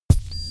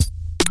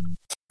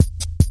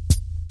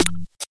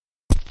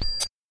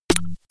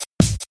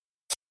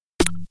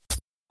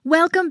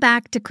Welcome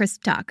back to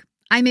Crisp Talk.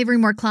 I'm Avery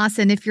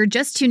and if you're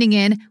just tuning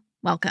in,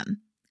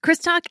 welcome.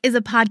 Crisp Talk is a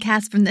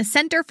podcast from the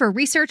Center for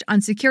Research on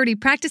Security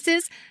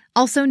Practices,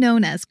 also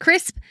known as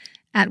CRISP,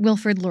 at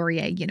Wilfrid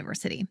Laurier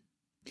University.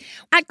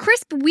 At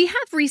CRISP, we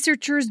have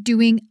researchers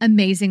doing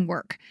amazing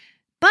work.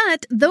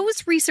 But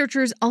those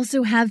researchers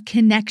also have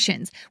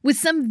connections with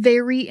some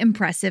very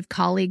impressive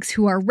colleagues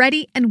who are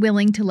ready and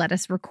willing to let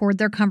us record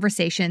their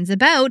conversations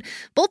about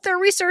both their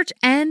research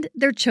and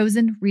their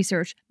chosen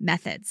research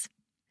methods.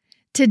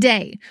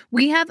 Today,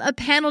 we have a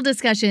panel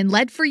discussion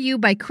led for you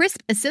by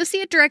CRISP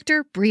Associate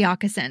Director Bree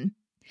Akesson.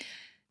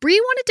 Bree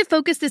wanted to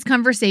focus this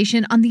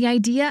conversation on the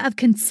idea of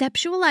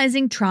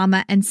conceptualizing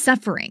trauma and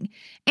suffering,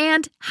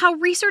 and how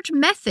research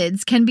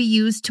methods can be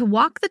used to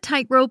walk the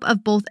tightrope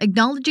of both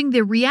acknowledging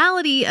the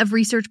reality of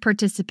research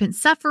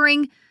participants'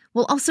 suffering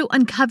while also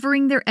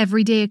uncovering their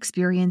everyday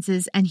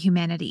experiences and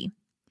humanity.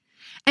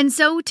 And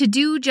so, to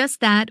do just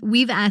that,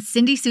 we've asked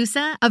Cindy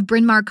Sousa of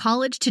Bryn Mawr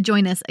College to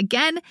join us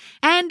again,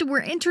 and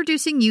we're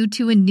introducing you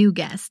to a new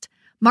guest,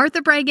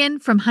 Martha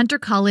Bragin from Hunter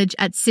College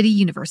at City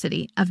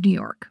University of New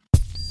York.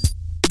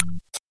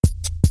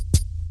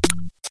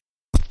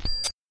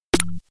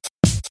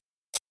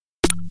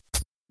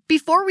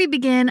 Before we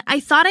begin, I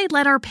thought I'd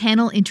let our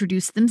panel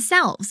introduce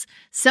themselves.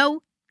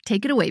 So,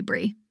 take it away,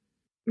 Bree.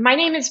 My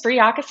name is Bree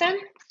Akesson.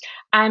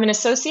 I'm an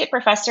associate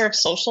professor of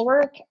social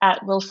work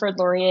at Wilfrid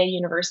Laurier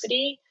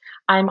University.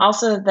 I'm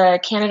also the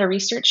Canada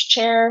Research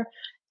Chair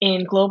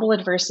in Global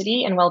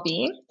Adversity and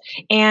Wellbeing,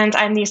 and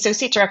I'm the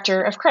associate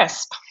director of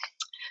CRISP.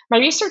 My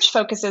research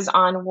focuses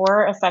on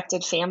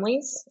war-affected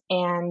families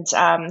and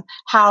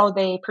how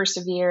they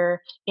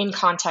persevere in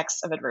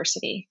contexts of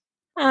adversity.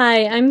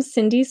 Hi, I'm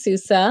Cindy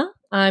Sousa.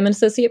 I'm an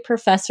associate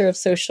professor of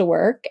social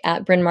work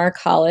at Bryn Mawr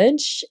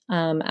College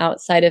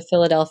outside of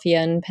Philadelphia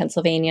in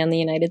Pennsylvania in the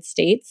United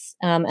States.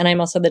 And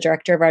I'm also the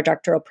director of our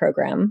doctoral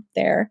program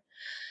there.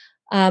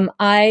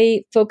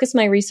 I focus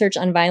my research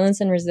on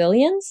violence and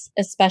resilience,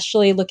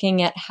 especially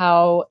looking at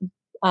how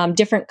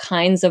different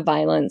kinds of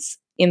violence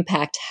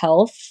impact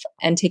health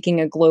and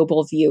taking a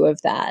global view of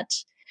that.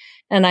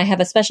 And I have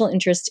a special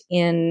interest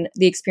in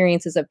the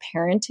experiences of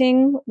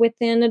parenting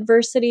within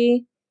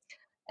adversity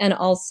and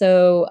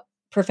also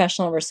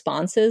professional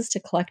responses to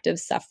collective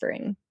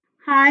suffering.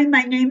 Hi,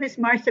 my name is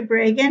Martha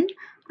Bragin.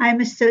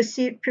 I'm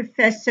associate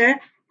professor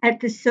at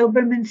the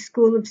Silberman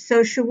School of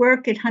Social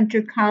Work at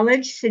Hunter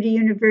College, City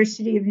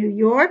University of New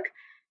York,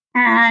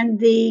 and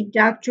the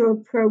doctoral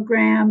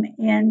program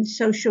in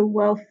social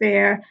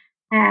welfare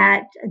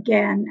at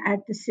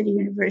the City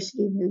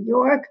University of New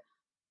York.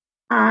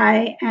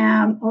 I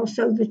am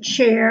also the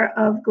chair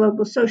of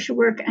global social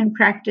work and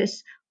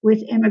practice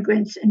with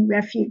immigrants and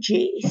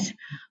refugees.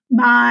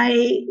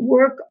 My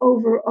work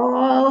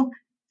overall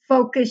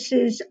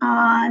focuses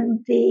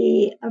on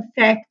the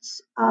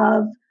effects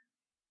of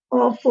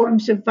all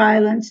forms of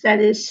violence,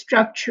 that is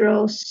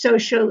structural,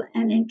 social,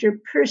 and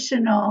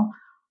interpersonal,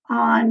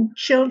 on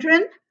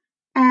children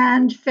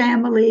and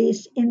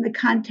families in the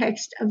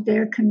context of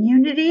their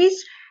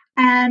communities.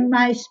 And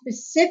my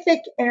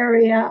specific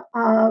area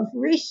of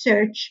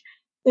research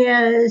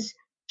is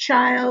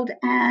child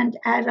and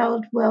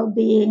adult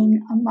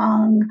well-being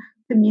among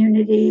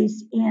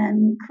communities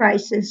in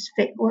crisis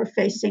or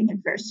facing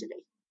adversity.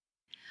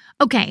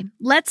 Okay,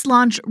 let's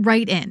launch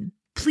right in.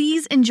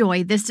 Please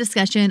enjoy this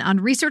discussion on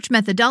research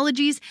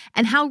methodologies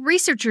and how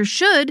researchers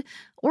should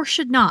or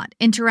should not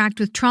interact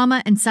with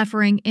trauma and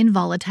suffering in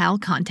volatile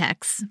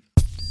contexts.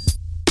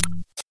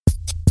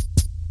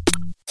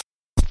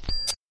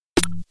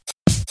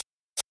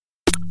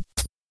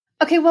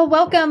 Okay, well,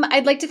 welcome.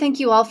 I'd like to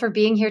thank you all for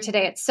being here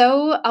today. It's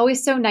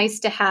always so nice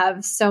to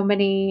have so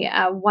many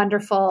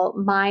wonderful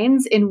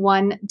minds in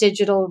one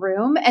digital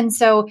room. And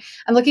so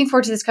I'm looking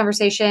forward to this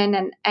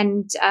conversation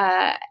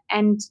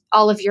and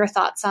all of your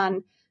thoughts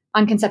on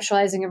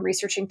conceptualizing and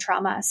researching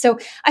trauma. So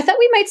I thought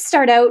we might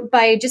start out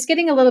by just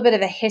getting a little bit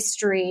of a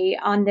history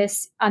on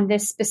this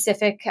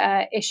specific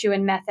issue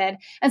and method.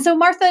 And so,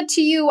 Martha,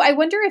 to you, I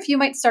wonder if you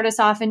might start us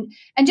off and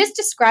just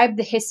describe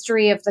the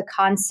history of the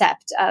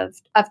concept of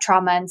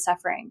trauma and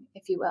suffering,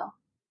 if you will.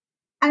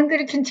 I'm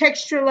going to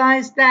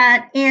contextualize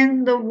that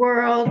in the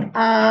world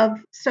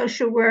of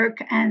social work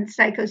and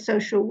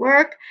psychosocial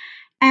work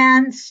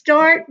and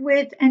start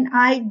with an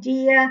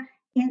idea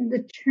in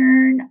the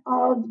turn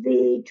of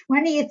the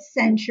 20th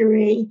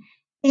century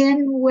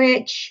in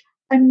which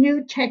a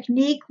new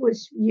technique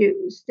was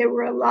used. There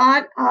were a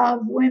lot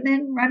of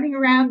women running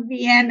around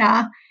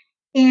Vienna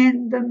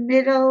in the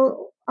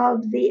middle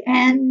of the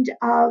end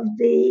of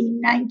the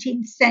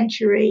 19th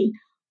century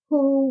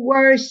who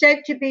were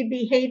said to be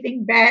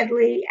behaving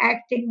badly,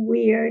 acting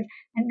weird,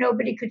 and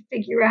nobody could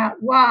figure out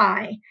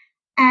why.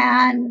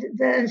 And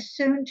the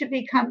soon to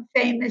become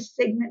famous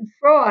Sigmund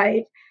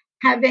Freud,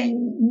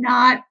 having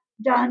not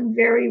done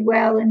very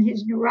well in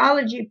his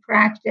neurology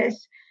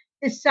practice,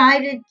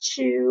 decided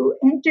to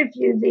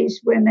interview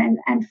these women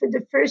and for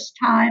the first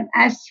time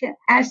asked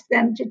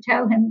them to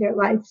tell him their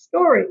life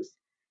stories.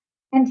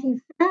 And he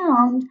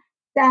found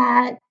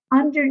that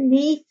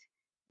underneath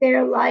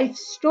their life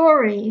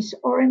stories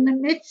or in the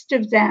midst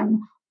of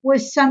them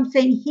was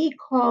something he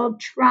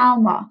called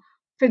trauma,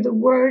 for the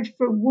word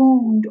for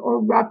wound or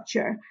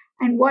rupture.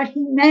 And what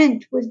he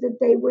meant was that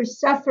they were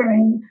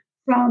suffering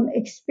from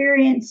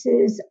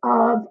experiences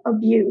of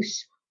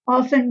abuse,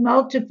 often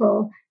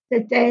multiple,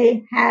 that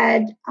they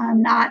had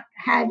not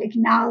had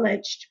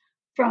acknowledged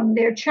from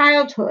their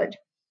childhood.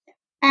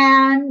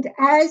 And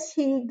as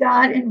he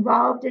got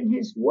involved in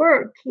his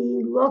work,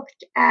 he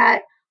looked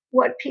at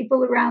what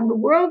people around the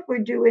world were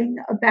doing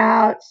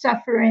about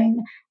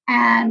suffering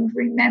and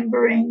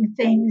remembering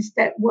things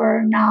that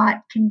were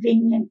not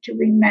convenient to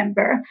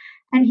remember.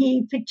 And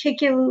he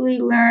particularly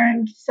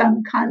learned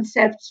some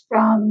concepts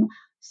from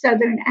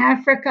Southern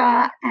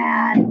Africa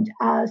and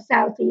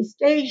Southeast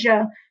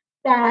Asia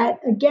that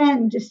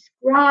again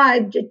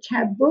described a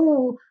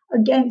taboo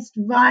against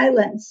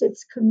violence,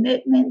 its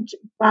commitment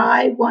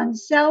by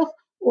oneself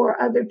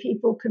or other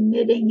people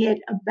committing it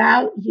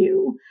about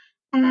you.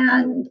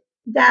 And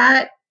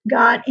that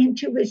got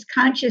into his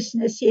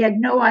consciousness. He had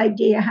no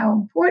idea how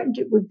important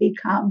it would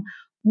become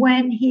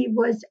when he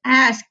was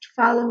asked,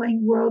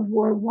 following World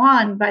War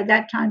I, by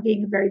that time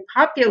being a very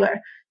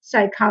popular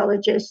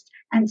psychologist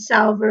and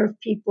solver of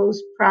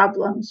people's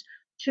problems,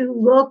 to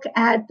look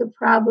at the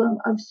problem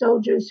of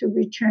soldiers who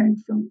returned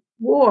from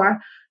war,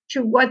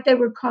 to what they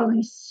were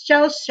calling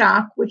shell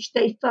shock, which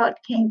they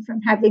thought came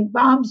from having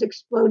bombs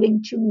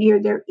exploding too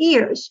near their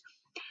ears.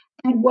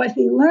 And what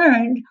he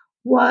learned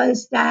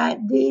was that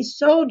these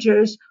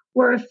soldiers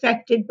were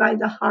affected by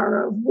the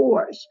horror of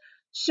wars.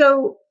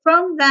 So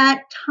from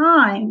that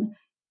time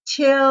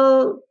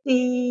till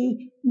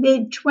the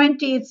mid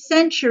 20th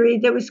century,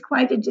 there was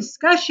quite a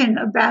discussion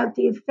about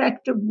the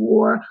effect of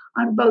war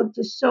on both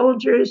the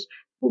soldiers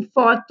who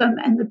fought them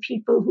and the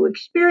people who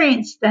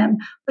experienced them.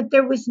 But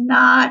there was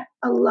not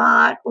a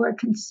lot or a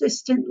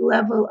consistent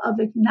level of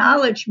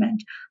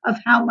acknowledgement of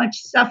how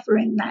much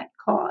suffering that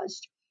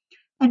caused.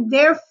 And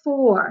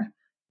therefore,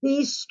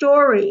 these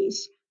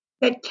stories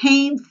that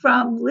came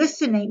from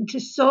listening to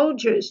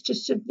soldiers, to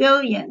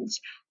civilians,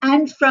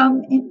 and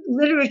from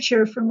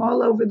literature from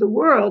all over the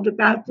world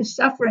about the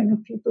suffering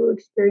of people who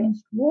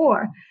experienced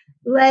war,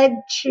 led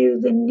to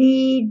the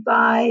need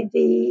by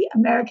the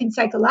American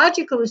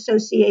Psychological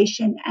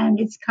Association and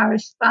its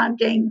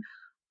corresponding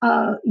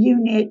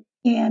unit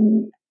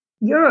in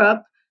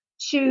Europe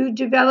to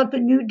develop a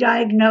new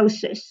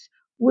diagnosis,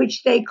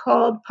 which they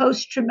called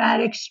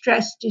post-traumatic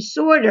stress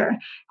disorder,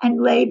 and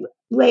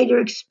later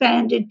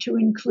expanded to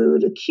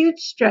include acute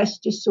stress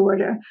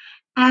disorder,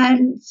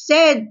 and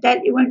said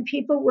that when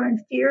people were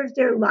in fear of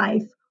their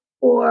life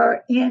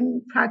or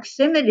in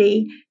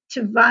proximity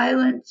to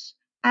violence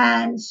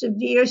and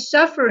severe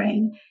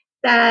suffering,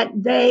 that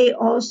they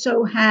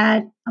also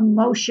had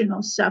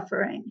emotional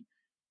suffering.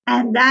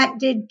 And that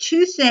did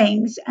two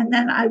things, and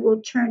then I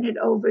will turn it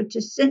over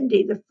to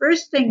Cindy. The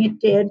first thing it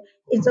did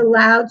is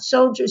allowed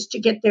soldiers to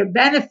get their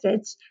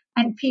benefits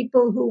and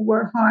people who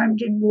were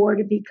harmed in war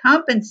to be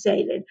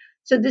compensated.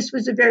 So this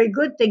was a very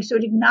good thing. So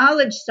it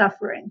acknowledged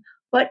suffering,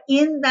 but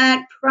in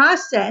that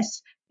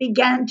process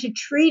began to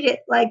treat it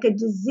like a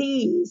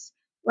disease,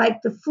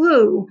 like the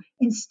flu,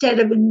 instead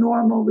of a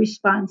normal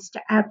response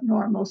to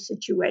abnormal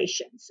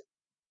situations.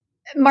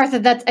 Martha,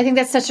 I think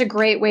that's such a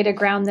great way to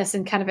ground this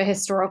in kind of a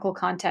historical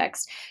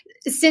context.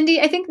 Cindy,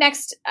 I think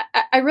next,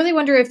 I really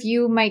wonder if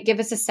you might give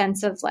us a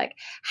sense of like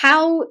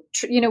how,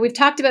 we've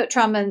talked about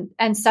trauma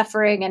and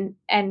suffering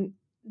and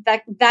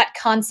that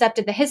concept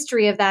and the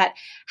history of that.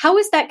 How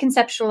is that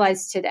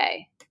conceptualized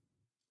today?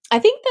 I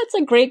think that's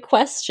a great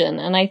question.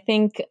 And I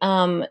think,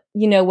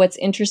 what's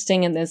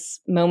interesting in this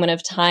moment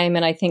of time,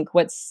 and I think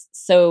what's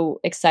so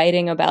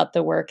exciting about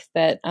the work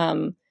that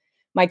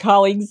my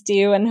colleagues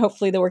do, and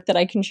hopefully the work that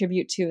I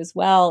contribute to as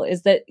well,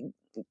 is that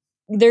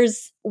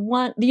there's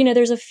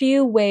a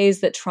few ways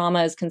that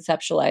trauma is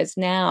conceptualized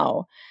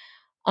now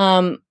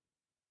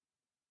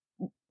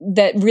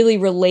that really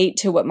relate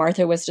to what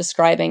Martha was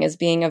describing as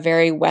being a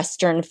very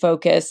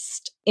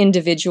Western-focused,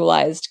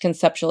 individualized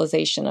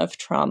conceptualization of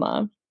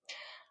trauma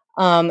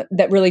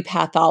that really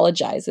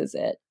pathologizes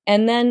it.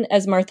 And then,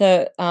 as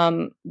Martha,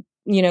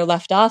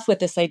 left off with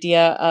this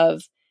idea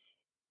of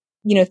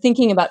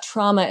thinking about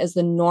trauma as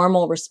the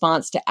normal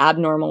response to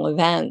abnormal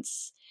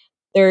events.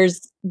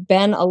 There's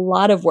been a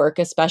lot of work,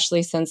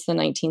 especially since the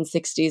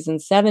 1960s and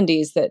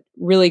 70s, that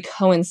really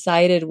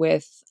coincided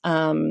with,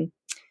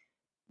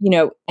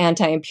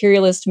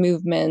 anti-imperialist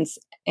movements,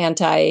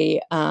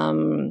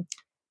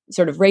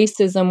 sort of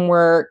racism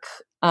work,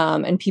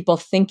 and people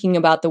thinking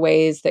about the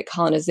ways that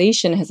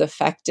colonization has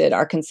affected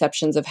our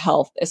conceptions of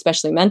health,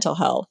 especially mental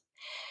health.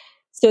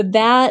 So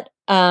that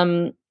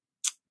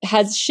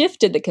has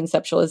shifted the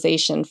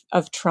conceptualization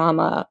of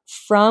trauma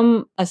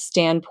from a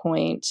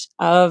standpoint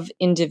of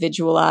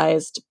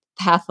individualized,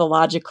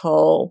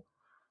 pathological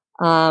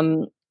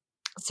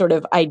sort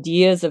of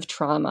ideas of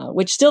trauma,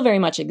 which still very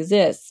much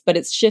exists, but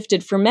it's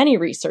shifted for many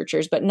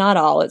researchers, but not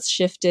all. It's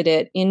shifted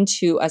it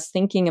into us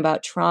thinking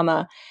about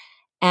trauma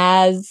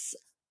as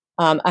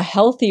a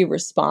healthy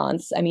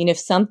response. I mean, if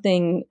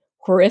something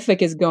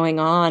horrific is going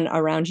on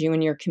around you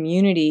in your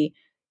community,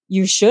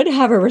 you should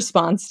have a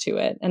response to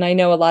it. And I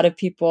know a lot of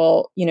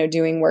people,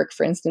 doing work,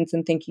 for instance,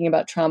 and thinking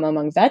about trauma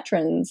among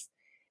veterans,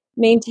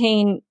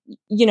 maintain,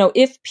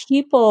 if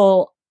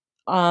people,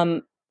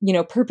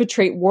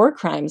 perpetrate war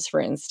crimes, for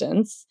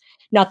instance,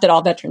 not that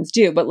all veterans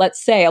do, but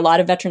let's say a lot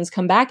of veterans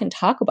come back and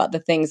talk about the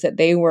things that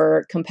they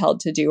were compelled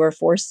to do or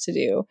forced to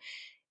do.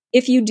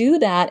 If you do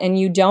that and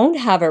you don't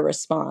have a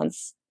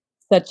response,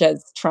 such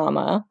as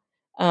trauma,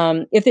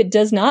 if it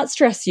does not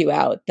stress you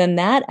out, then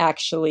that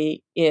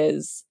actually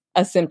is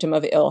a symptom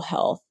of ill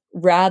health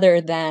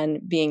rather than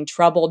being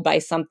troubled by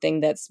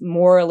something that's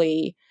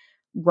morally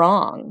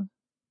wrong.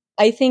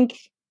 I think,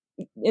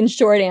 in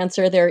short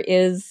answer, there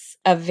is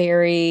a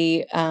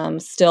very,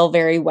 still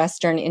very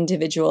Western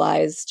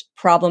individualized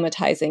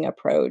problematizing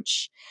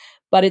approach,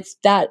 but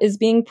that is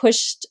being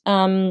pushed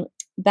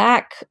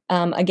back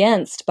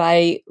against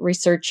by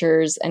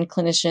researchers and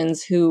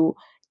clinicians who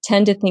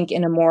tend to think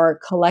in a more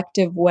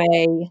collective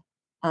way,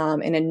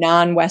 in a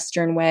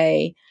non-Western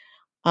way,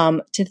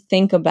 to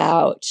think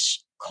about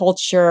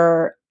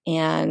culture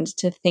and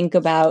to think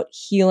about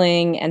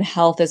healing and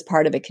health as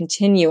part of a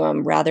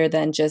continuum rather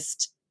than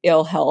just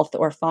ill health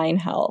or fine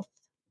health.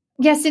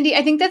 Yeah, Cindy,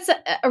 I think that's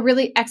a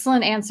really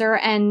excellent answer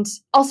and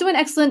also an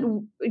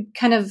excellent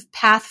kind of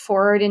path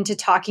forward into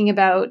talking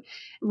about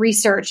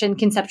research and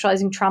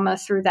conceptualizing trauma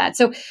through that.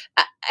 So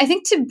I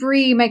think to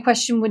Bree, my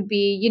question would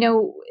be,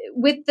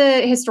 with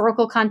the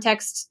historical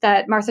context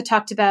that Martha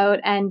talked about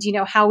and,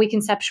 how we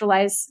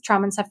conceptualize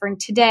trauma and suffering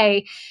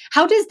today,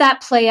 how does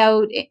that play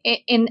out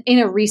in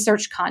a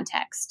research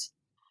context?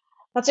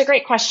 That's a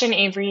great question,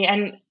 Avery.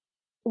 And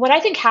what I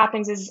think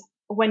happens is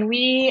when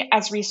we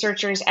as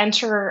researchers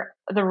enter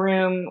the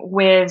room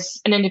with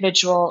an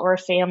individual or a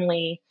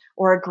family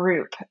or a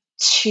group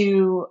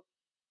to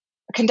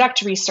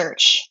conduct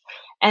research,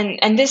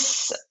 and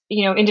this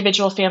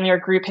individual, family, or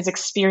group has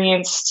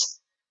experienced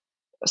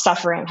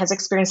suffering, has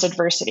experienced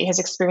adversity, has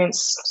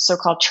experienced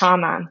so-called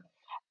trauma.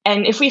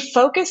 And if we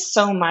focus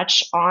so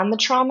much on the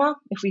trauma,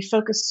 if we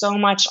focus so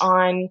much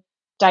on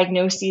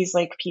diagnoses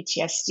like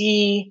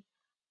PTSD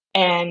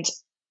and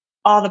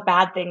all the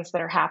bad things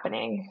that are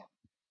happening,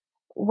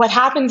 what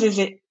happens is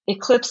it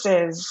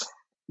eclipses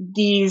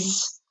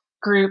these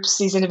groups,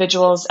 these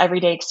individuals'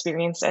 everyday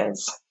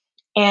experiences,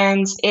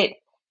 and it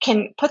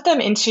can put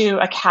them into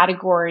a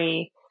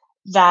category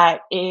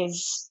that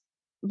is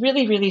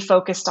really, really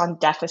focused on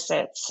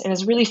deficits and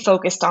is really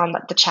focused on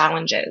the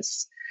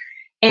challenges.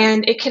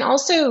 And it can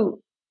also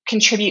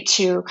contribute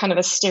to kind of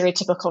a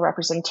stereotypical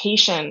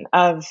representation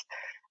of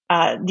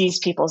these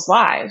people's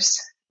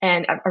lives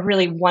and a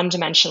really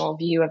one-dimensional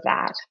view of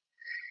that.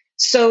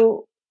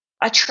 So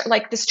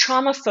like this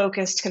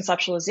trauma-focused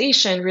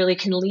conceptualization really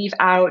can leave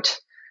out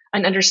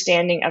an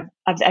understanding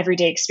of the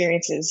everyday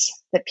experiences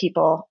that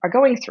people are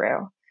going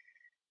through.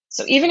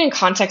 So even in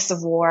contexts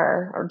of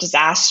war or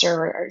disaster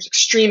or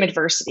extreme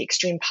adversity,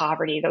 extreme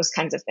poverty, those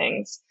kinds of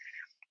things,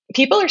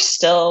 people are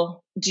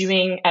still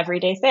doing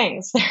everyday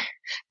things.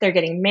 They're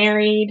getting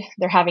married,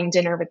 they're having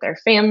dinner with their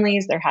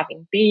families, they're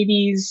having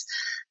babies,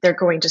 they're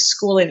going to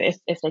school if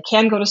they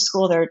can go to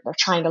school, they're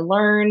trying to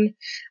learn.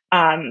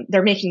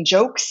 They're making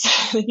jokes.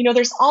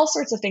 There's all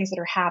sorts of things that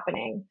are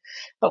happening.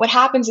 But what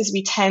happens is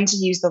we tend to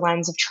use the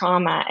lens of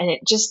trauma, and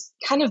it just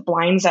kind of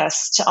blinds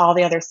us to all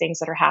the other things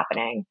that are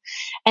happening.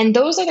 And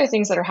those other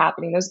things that are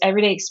happening, those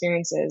everyday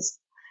experiences,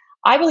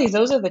 I believe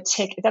those are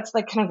that's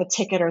like kind of the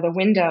ticket or the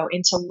window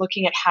into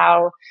looking at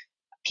how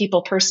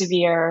people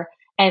persevere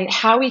and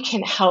how we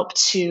can help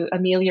to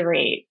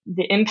ameliorate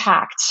the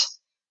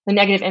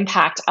negative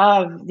impact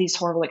of these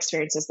horrible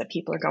experiences that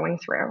people are going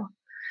through.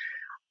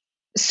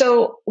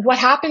 So what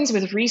happens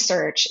with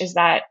research is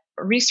that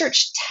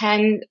research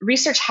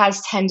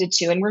has tended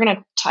to, and we're going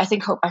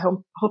to,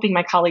 I'm hoping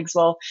my colleagues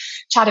will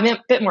chat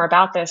a bit more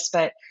about this,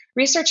 but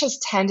research has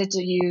tended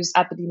to use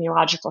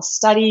epidemiological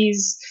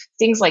studies,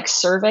 things like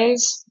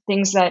surveys,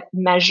 things that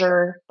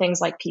measure things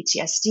like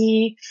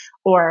PTSD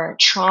or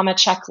trauma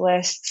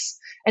checklists,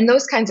 and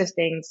those kinds of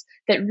things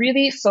that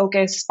really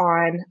focus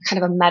on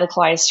kind of a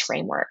medicalized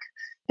framework.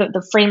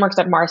 The framework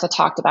that Martha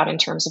talked about in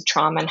terms of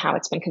trauma and how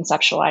it's been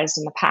conceptualized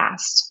in the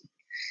past.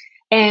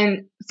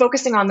 And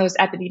focusing on those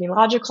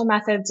epidemiological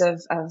methods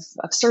of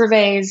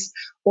surveys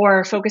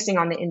or focusing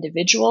on the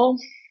individual.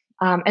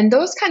 And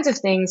those kinds of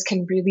things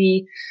can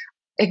really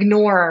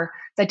ignore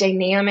the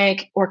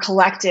dynamic or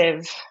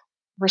collective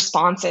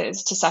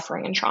responses to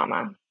suffering and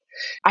trauma.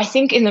 I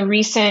think in the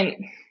recent,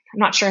 I'm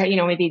not sure,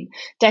 maybe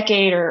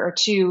decade or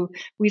two,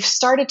 we've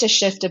started to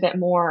shift a bit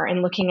more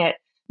in looking at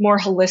more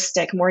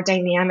holistic, more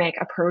dynamic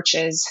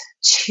approaches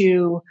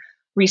to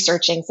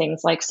researching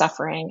things like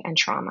suffering and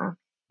trauma.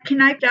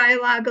 Can I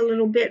dialogue a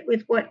little bit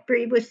with what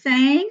Bree was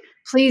saying?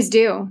 Please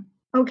do.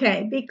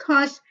 Okay,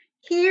 because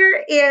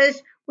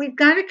we've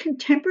got a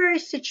contemporary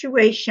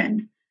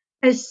situation,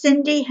 as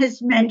Cindy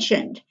has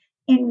mentioned,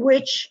 in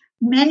which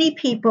many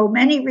people,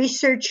 many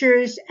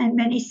researchers and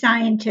many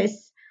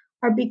scientists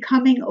are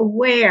becoming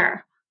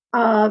aware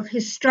of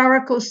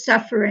historical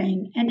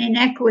suffering and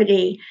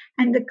inequity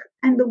and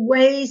the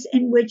ways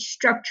in which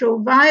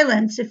structural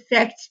violence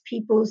affects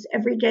people's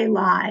everyday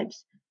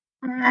lives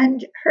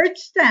and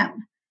hurts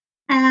them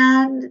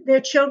and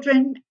their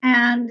children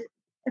and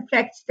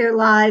affects their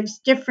lives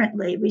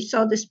differently. We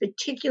saw this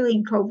particularly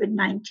in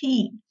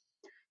COVID-19.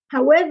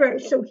 However,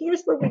 so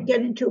here's where we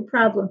get into a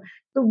problem.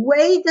 The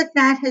way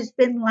that has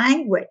been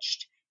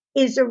languaged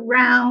is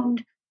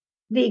around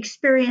the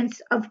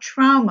experience of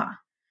trauma.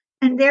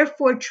 And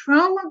therefore,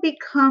 trauma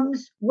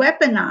becomes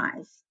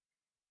weaponized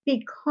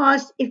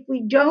because if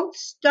we don't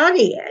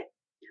study it,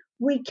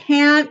 we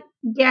can't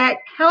get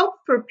help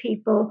for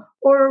people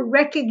or a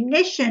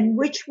recognition,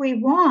 which we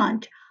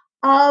want,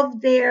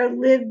 of their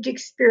lived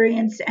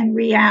experience and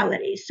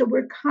reality. So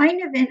we're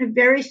kind of in a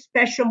very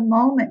special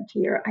moment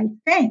here, I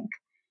think,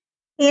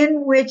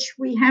 in which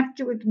we have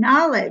to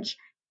acknowledge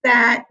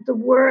that the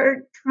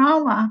word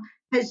trauma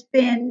has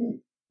been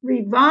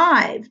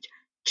revived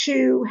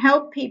to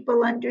help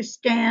people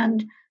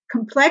understand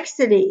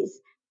complexities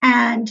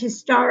and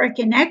historic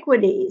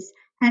inequities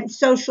and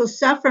social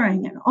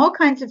suffering and all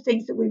kinds of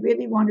things that we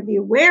really want to be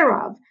aware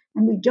of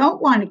and we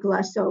don't want to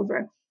gloss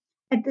over,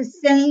 at the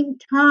same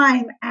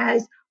time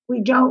as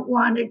we don't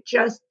want to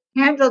just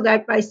handle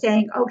that by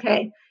saying,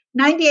 okay,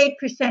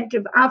 98%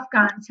 of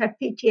Afghans have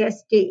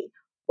PTSD,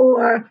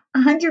 or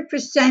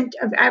 100%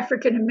 of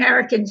African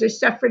Americans are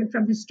suffering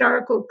from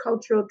historical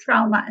cultural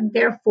trauma, and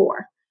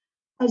therefore,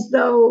 as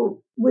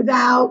though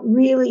without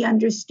really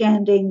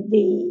understanding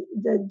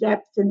the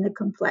depth and the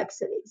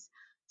complexities.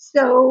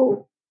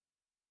 So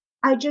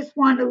I just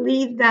want to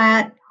leave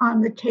that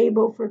on the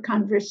table for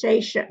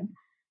conversation.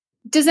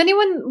 Does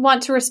anyone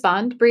want to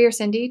respond, Bree or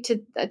Cindy, to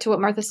what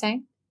Martha's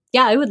saying?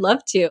 Yeah, I would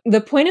love to.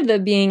 The point of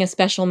it being a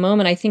special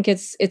moment, I think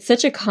it's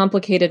such a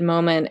complicated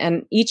moment,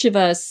 and each of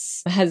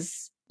us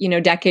has,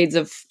 decades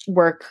of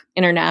work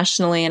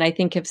internationally, and I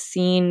think have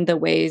seen the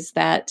ways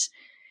that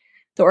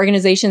the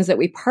organizations that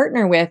we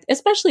partner with,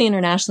 especially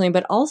internationally,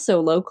 but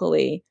also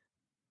locally,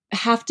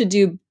 have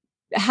to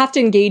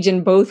engage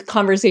in both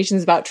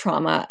conversations about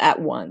trauma at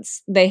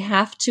once. They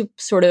have to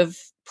sort of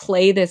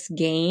play this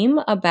game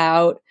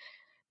about,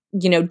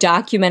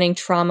 documenting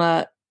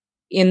trauma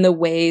in the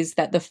ways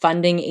that the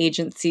funding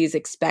agencies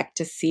expect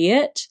to see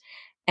it,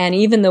 and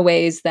even the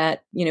ways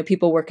that,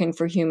 people working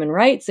for human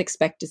rights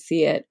expect to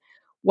see it,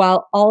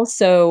 while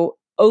also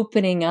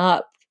opening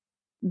up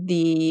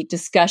the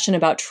discussion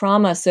about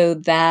trauma so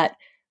that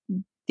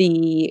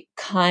the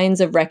kinds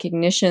of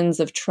recognitions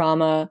of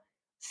trauma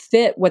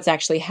fit what's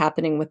actually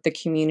happening with the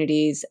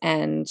communities,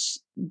 and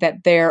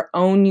that their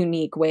own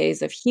unique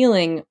ways of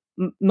healing,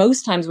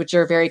 most times which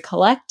are very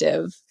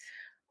collective,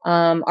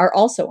 are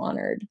also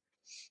honored.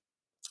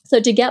 So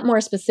to get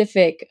more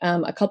specific,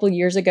 a couple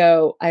years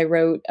ago, I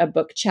wrote a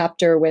book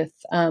chapter with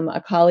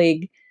a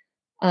colleague,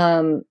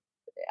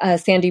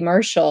 Sandy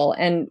Marshall,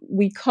 and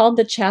we called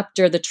the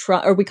chapter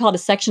we called a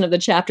section of the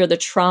chapter "The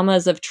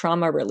Traumas of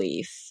Trauma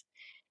Relief."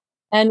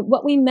 And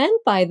what we meant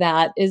by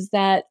that is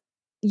that,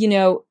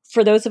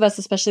 for those of us,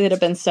 especially that have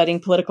been studying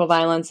political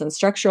violence and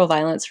structural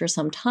violence for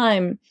some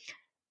time,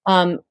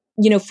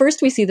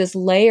 first we see this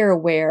layer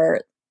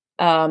where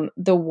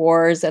the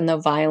wars and the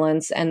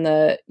violence and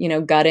the,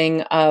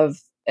 gutting of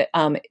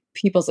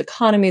people's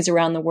economies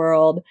around the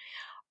world,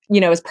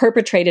 is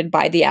perpetrated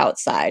by the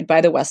outside,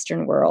 by the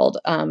Western world,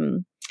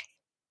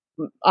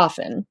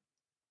 often.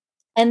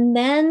 And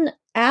then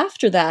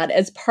after that,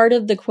 as part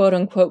of the quote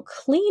unquote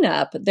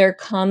cleanup, there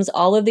comes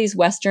all of these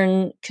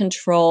Western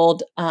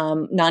controlled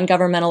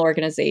non-governmental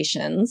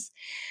organizations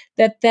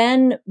that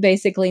then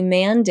basically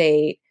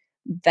mandate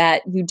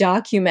that you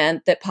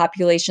document that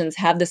populations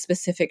have the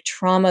specific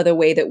trauma the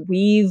way that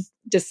we've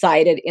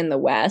decided in the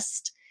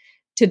West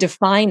to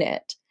define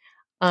it.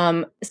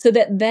 So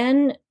that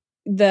then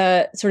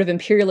the sort of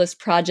imperialist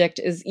project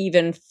is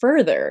even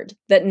furthered,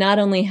 that not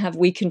only have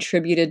we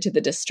contributed to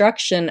the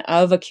destruction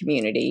of a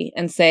community,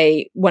 and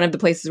say one of the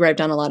places where I've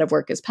done a lot of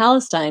work is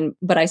Palestine,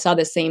 but I saw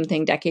the same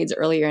thing decades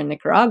earlier in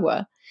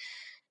Nicaragua.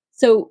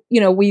 So,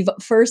 we've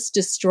first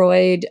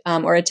destroyed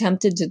or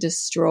attempted to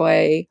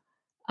destroy,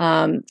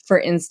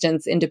 for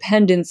instance,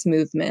 independence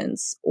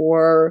movements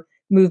or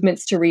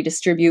movements to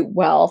redistribute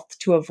wealth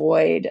to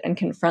avoid and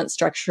confront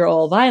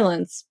structural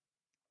violence.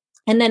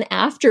 And then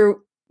after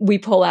we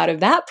pull out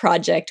of that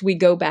project, we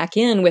go back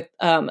in with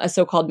a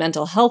so-called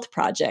mental health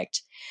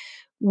project,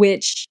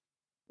 which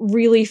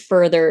really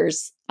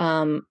furthers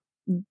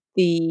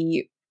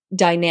the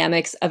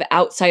dynamics of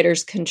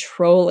outsiders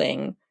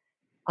controlling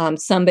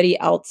somebody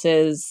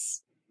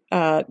else's,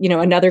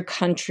 another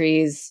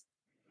country's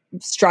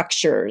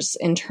structures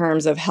in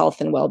terms of health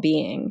and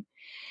well-being.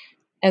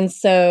 And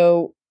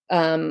so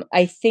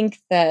I think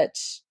that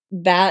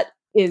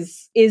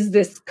is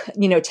this,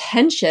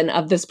 tension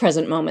of this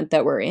present moment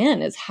that we're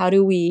in, is how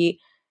do we,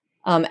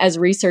 as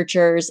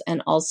researchers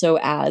and also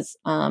as,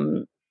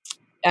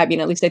 at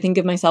least I think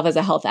of myself as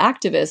a health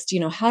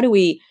activist, how do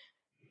we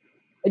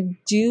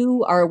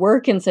do our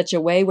work in such a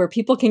way where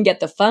people can get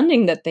the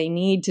funding that they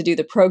need to do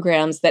the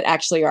programs that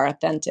actually are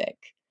authentic?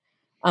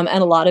 And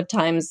a lot of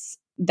times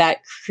that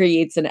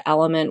creates an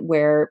element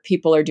where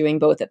people are doing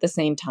both at the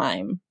same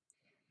time.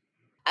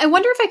 I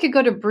wonder if I could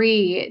go to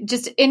Bree,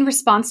 just in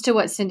response to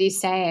what Cindy's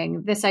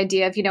saying, this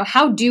idea of,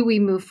 how do we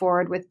move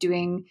forward with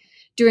doing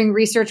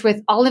research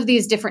with all of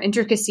these different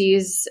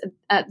intricacies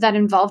that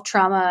involve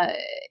trauma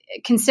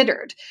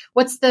considered?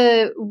 What's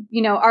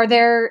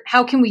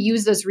how can we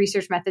use those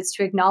research methods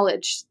to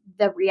acknowledge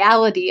the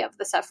reality of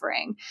the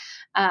suffering,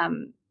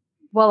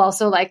 while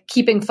also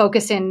keeping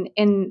focus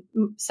in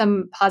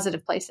some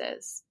positive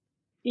places?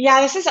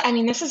 Yeah,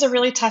 this is a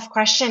really tough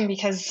question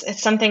because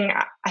it's something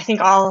I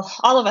think all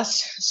of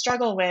us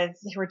struggle with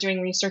who are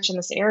doing research in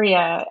this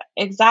area.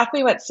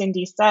 Exactly what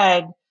Cindy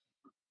said.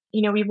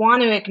 We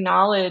want to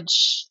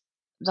acknowledge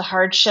the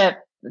hardship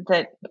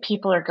that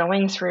people are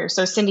going through.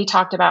 So Cindy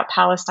talked about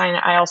Palestine.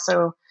 I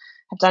also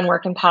have done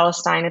work in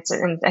Palestine.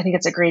 And I think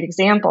it's a great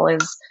example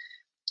is,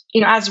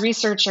 as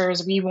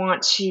researchers, we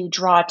want to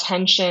draw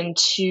attention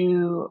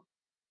to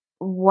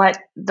what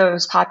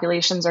those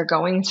populations are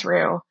going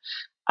through.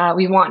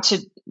 We want to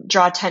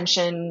draw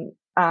attention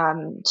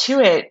to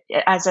it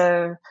as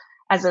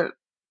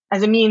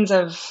a means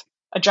of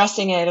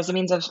addressing it, as a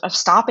means of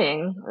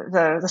stopping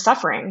the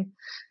suffering.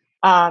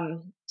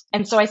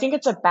 And so I think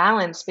it's a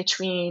balance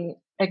between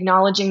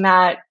acknowledging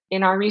that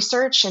in our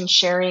research and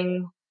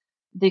sharing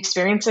the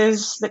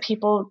experiences that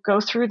people go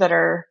through that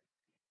are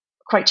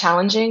quite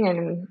challenging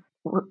and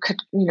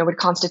would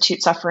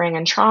constitute suffering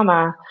and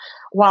trauma,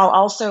 while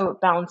also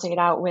balancing it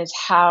out with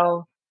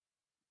how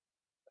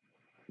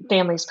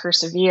families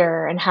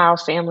persevere and how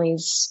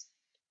families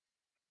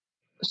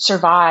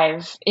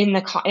survive in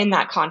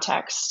that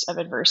context of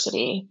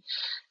adversity.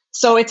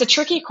 So it's a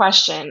tricky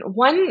question.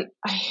 And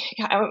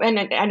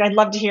I'd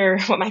love to hear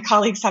what my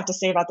colleagues have to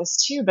say about this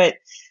too. But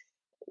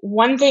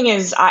one thing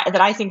that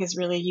I think is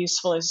really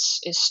useful is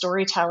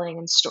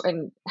storytelling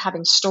and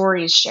having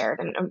stories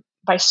shared. And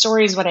by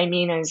stories, what I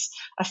mean is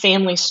a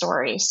family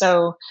story.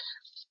 So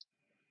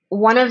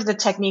one of the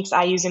techniques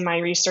I use in my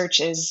research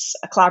is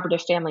a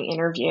collaborative family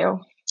interview.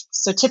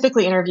 So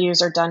typically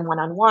interviews are done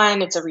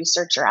one-on-one. It's a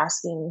researcher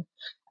asking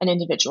an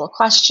individual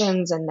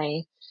questions, and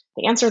they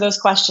answer those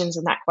questions,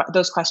 and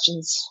those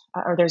questions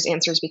or those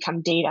answers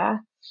become data.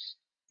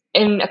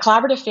 In a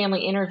collaborative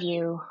family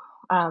interview,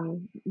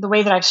 the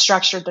way that I've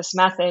structured this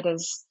method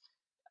is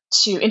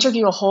to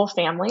interview a whole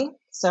family.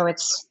 So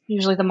it's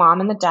usually the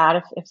mom and the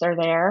dad if they're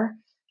there,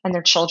 and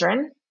their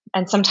children.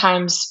 And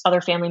sometimes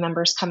other family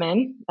members come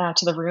in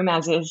to the room,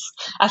 as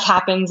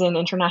happens in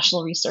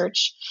international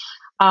research.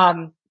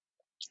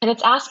 And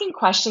it's asking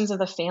questions of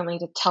the family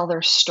to tell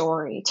their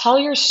story. Tell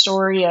your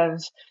story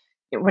of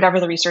whatever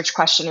the research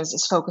question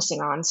is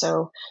focusing on.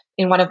 So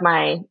in one of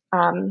my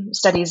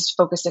studies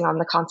focusing on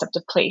the concept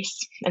of place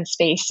and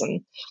space.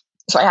 And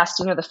so I asked,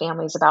 the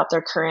families about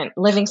their current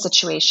living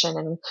situation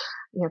and,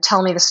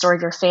 tell me the story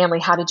of your family.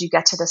 How did you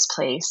get to this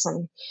place?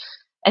 And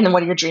then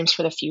what are your dreams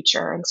for the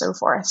future and so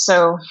forth.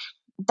 So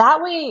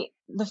that way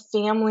the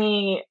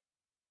family,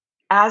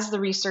 as the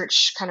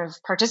research kind of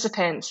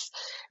participants,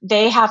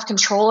 they have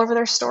control over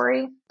their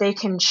story. They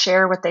can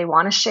share what they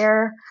want to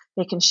share.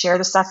 They can share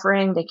the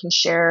suffering. They can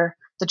share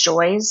the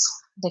joys.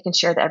 They can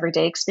share the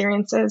everyday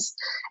experiences.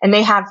 And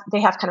they have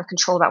kind of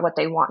control about what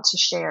they want to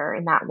share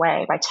in that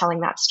way by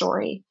telling that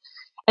story.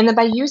 And then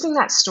by using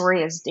that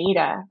story as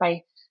data,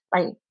 by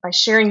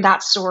sharing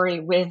that story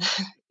with,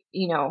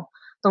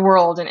 the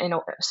world and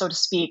so to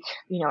speak,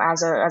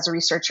 as a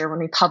researcher, when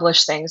we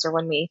publish things or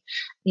when we,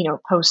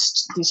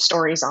 post these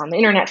stories on the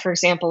internet, for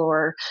example,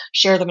 or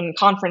share them in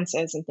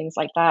conferences and things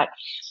like that.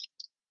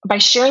 By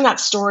sharing that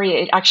story,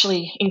 it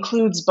actually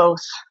includes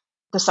both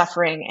the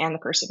suffering and the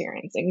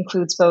perseverance. It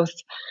includes both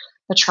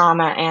the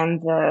trauma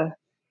and the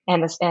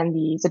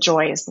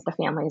joys that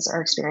the families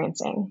are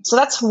experiencing. So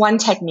that's one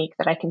technique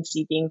that I can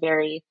see being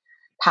very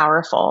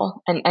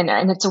powerful, and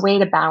it's a way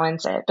to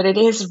balance it, but it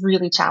is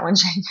really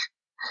challenging.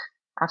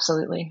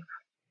 Absolutely.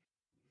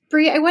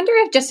 Bree, I wonder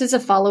if, just as a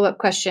follow-up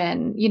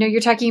question,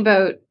 you're talking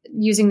about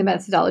using the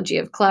methodology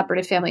of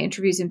collaborative family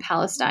interviews in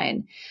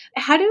Palestine.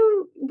 How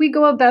do we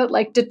go about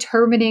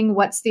determining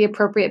what's the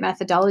appropriate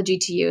methodology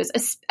to use,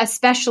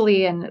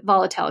 especially in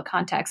volatile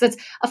contexts? That's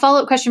a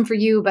follow-up question for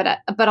you,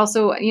 but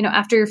also,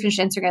 after you're finished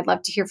answering, I'd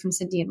love to hear from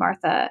Cindy and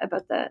Martha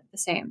about the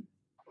same.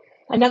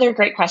 Another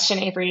great question,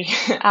 Avery.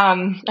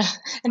 And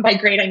by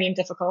great, I mean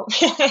difficult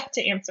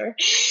to answer.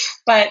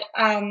 But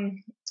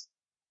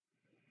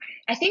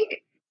I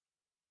think,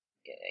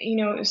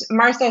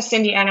 Martha,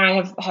 Cindy, and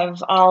I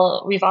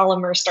we've all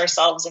immersed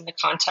ourselves in the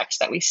context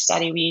that we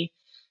study.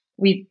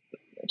 We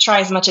try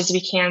as much as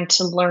we can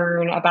to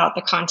learn about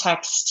the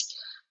context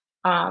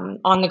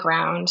on the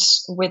ground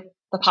with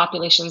the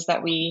populations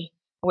that we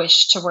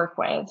wish to work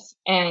with.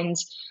 And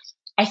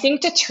I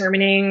think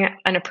determining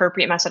an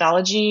appropriate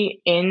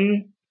methodology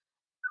in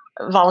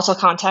volatile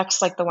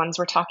contexts like the ones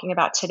we're talking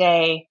about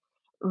today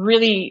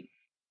really,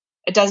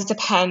 it does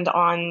depend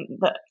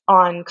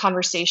on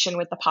conversation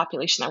with the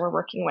population that we're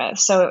working with.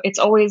 So it's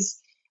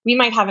always, we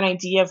might have an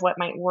idea of what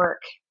might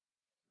work,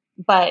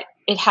 but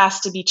it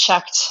has to be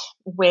checked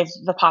with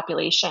the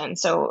population.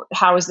 So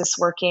how is this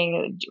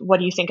working? What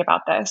do you think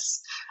about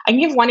this? I can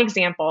give one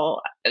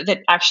example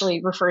that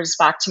actually refers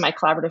back to my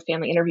collaborative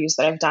family interviews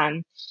that I've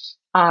done.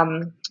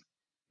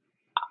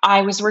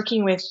 I was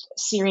working with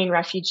Syrian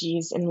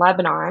refugees in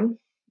Lebanon,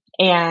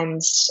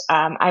 and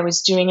I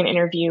was doing an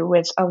interview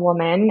with a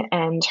woman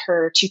and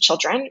her 2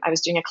 children. I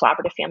was doing a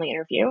collaborative family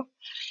interview,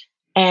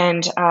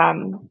 and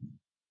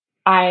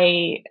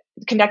I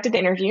conducted the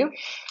interview.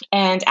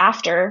 And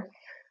after,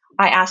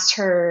 I asked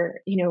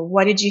her,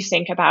 what did you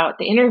think about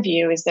the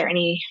interview? Is there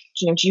any,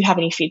 do you have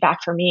any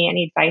feedback for me,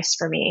 any advice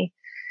for me?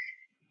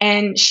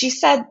 And she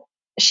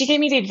gave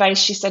me the advice.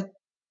 She said,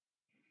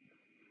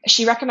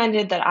 she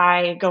recommended that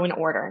I go in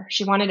order.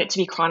 She wanted it to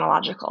be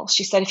chronological.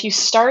 She said, if you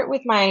start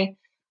with my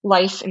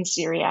life in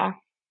Syria,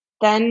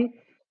 then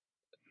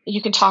I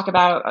can talk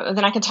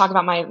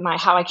about my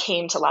how I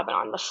came to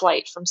Lebanon, the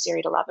flight from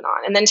Syria to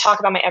Lebanon, and then talk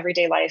about my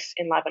everyday life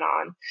in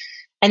Lebanon,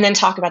 and then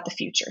talk about the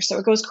future. So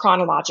it goes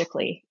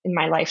chronologically in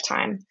my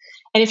lifetime.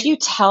 And if you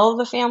tell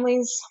the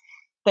families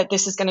that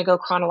this is going to go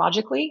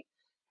chronologically,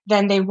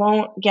 then they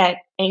won't get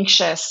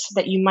anxious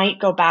that you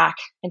might go back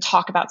and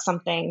talk about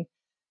something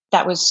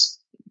that was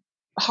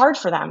hard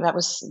for them, that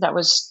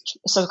was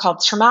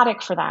so-called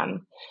traumatic for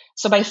them.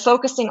 So by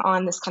focusing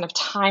on this kind of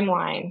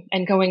timeline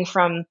and going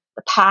from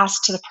the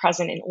past to the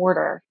present in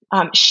order,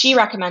 she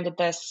recommended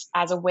this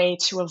as a way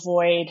to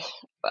avoid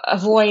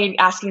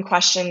asking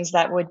questions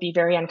that would be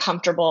very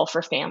uncomfortable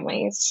for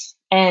families.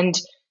 And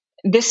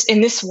in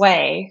this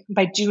way,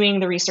 by doing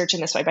the research in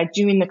this way, by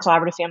doing the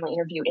collaborative family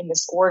interview in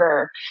this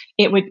order,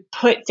 it would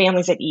put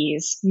families at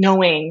ease,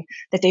 knowing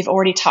that they've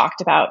already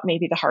talked about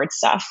maybe the hard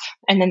stuff,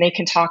 and then they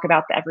can talk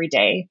about the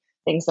everyday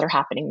things that are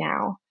happening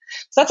now.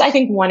 So that's, I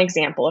think, one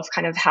example of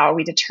kind of how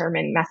we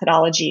determine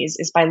methodologies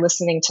is by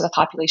listening to the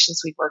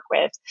populations we work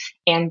with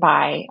and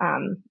by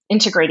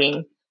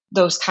integrating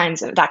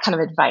that kind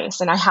of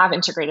advice. And I have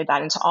integrated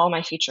that into all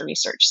my future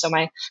research. So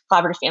my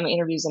collaborative family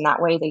interviews in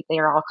that way, they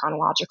are all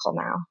chronological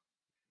now.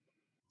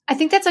 I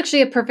think that's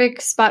actually a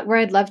perfect spot where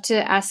I'd love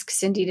to ask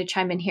Cindy to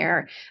chime in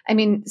here. I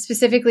mean,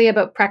 specifically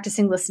about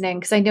practicing listening,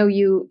 because I know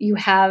you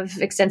have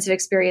extensive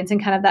experience in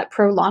kind of that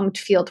prolonged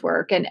field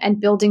work and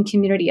building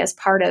community as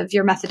part of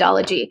your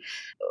methodology.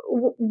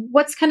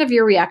 What's kind of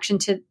your reaction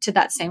to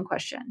that same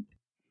question?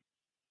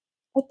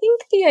 I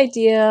think the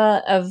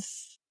idea of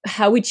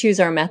how we choose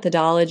our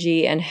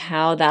methodology and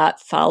how that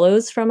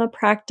follows from a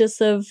practice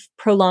of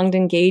prolonged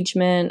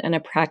engagement and a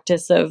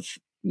practice of,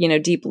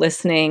 deep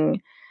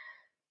listening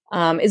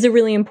is a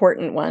really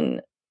important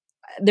one.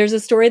 There's a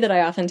story that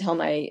I often tell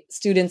my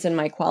students in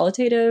my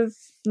qualitative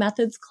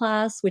methods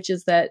class, which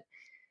is that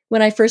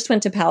when I first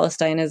went to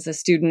Palestine as a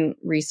student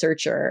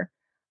researcher,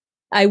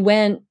 I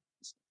went,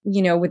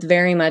 with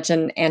very much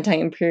an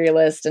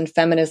anti-imperialist and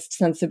feminist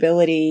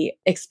sensibility,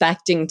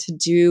 expecting to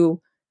do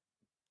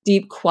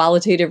deep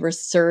qualitative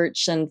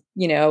research and,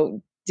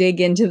 dig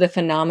into the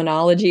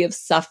phenomenology of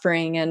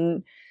suffering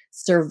and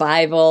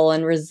survival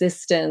and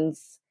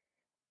resistance.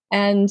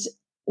 And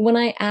when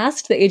I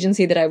asked the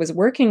agency that I was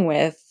working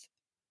with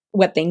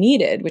what they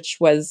needed, which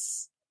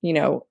was,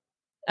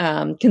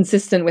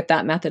 consistent with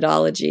that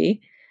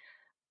methodology,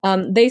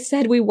 they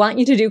said, we want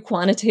you to do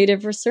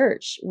quantitative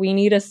research. We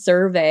need a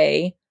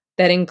survey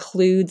that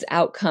includes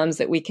outcomes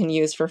that we can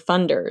use for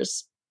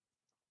funders.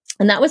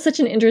 And that was such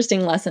an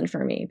interesting lesson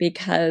for me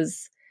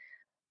because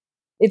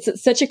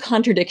it's such a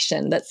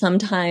contradiction that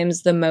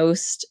sometimes the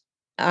most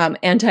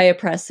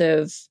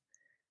anti-oppressive,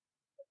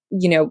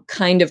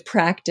 kind of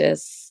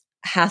practice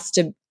has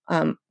to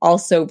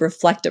also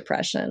reflect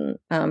oppression.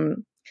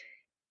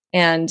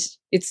 And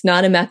it's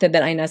not a method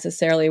that I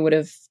necessarily would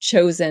have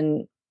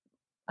chosen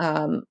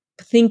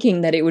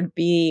thinking that it would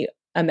be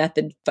a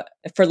method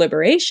for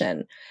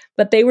liberation.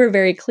 But they were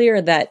very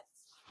clear that,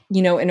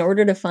 in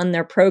order to fund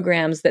their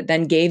programs that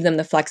then gave them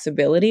the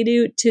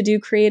flexibility to do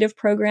creative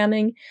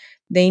programming,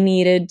 they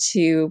needed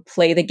to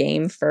play the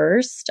game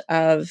first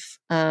of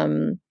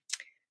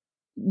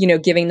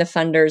giving the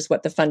funders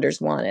what the funders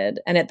wanted.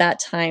 And at that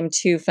time,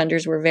 too,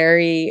 funders were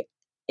very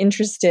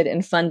interested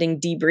in funding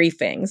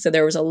debriefing. So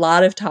there was a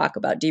lot of talk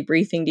about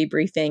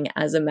debriefing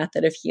as a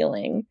method of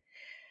healing.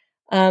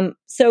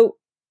 So,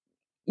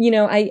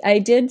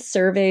 I did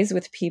surveys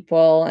with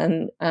people,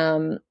 and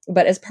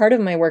but as part of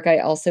my work, I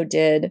also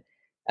did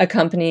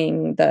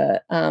accompanying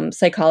the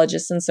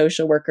psychologists and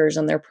social workers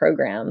on their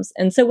programs.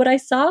 And so what I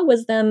saw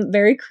was them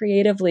very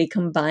creatively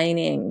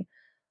combining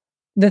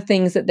the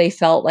things that they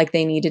felt like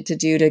they needed to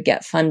do to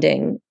get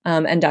funding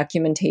and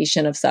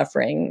documentation of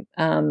suffering,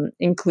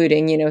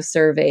 including,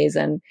 surveys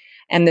and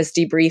this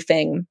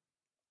debriefing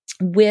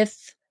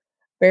with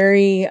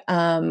very,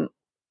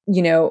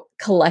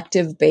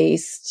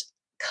 collective-based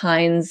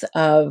kinds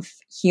of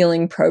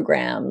healing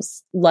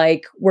programs,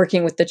 like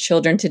working with the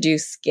children to do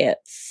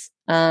skits,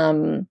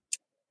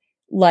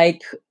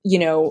 like,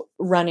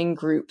 running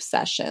group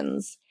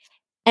sessions.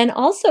 And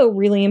also,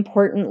 really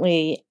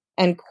importantly,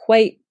 and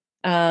quite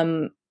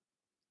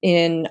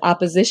in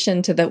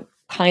opposition to the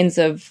kinds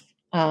of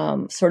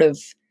sort of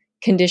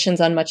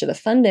conditions on much of the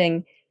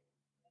funding,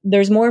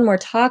 there's more and more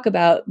talk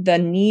about the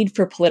need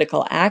for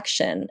political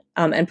action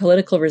and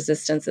political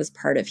resistance as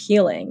part of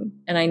healing.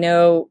 And I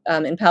know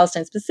in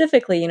Palestine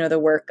specifically, the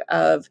work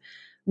of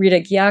Bree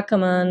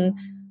Akesson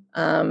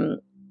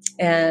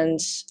and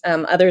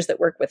others that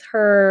work with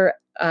her.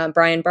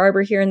 Brian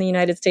Barber here in the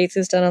United States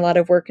has done a lot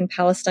of work in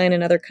Palestine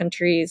and other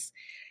countries,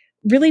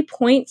 really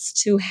points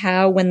to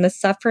how when the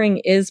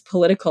suffering is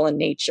political in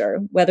nature,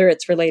 whether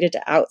it's related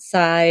to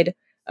outside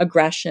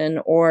aggression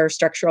or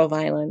structural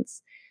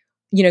violence,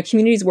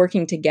 communities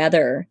working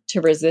together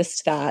to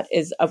resist that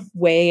is a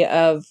way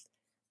of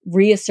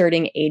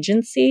reasserting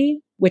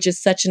agency, which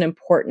is such an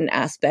important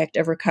aspect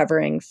of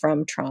recovering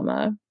from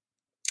trauma.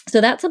 So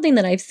that's something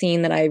that I've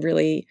seen that I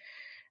really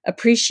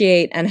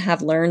appreciate and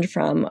have learned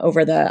from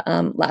over the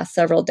last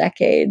several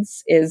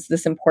decades is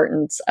this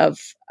importance of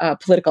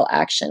political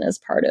action as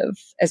part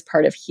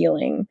of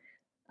healing,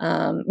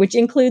 which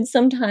includes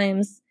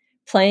sometimes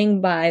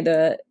playing by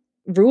the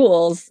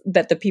rules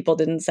that the people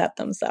didn't set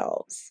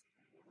themselves.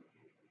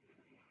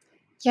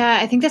 Yeah,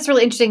 I think that's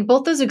really interesting.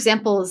 Both those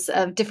examples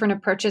of different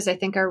approaches, I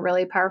think, are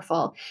really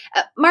powerful.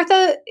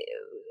 Martha,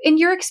 in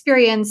your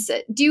experience,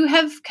 do you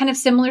have kind of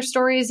similar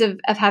stories of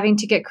having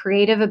to get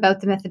creative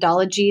about the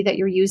methodology that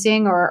you're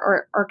using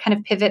or kind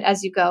of pivot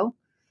as you go?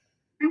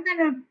 I'm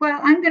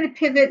going to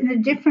pivot in a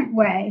different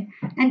way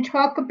and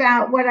talk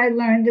about what I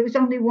learned. There was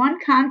only one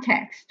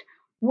context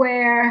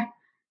where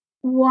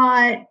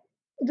the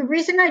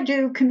reason I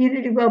do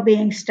community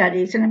well-being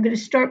studies, and I'm going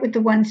to start with the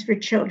ones for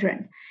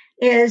children,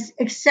 is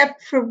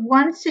except for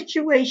one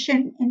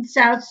situation in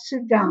South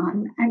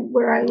Sudan, and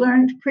where I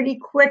learned pretty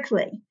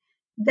quickly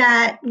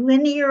that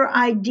linear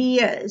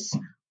ideas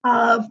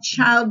of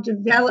child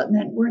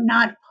development were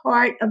not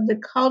part of the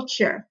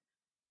culture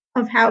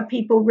of how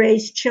people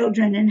raised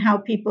children and how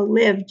people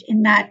lived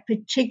in that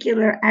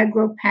particular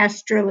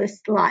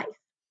agro-pastoralist life.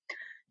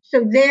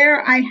 So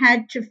there I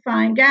had to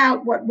find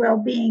out what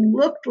well-being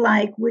looked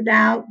like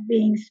without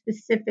being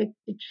specific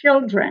to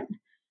children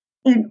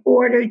in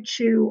order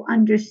to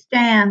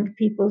understand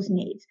people's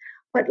needs.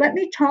 But let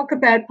me talk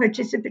about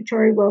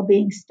participatory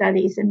well-being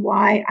studies and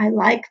why I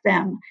like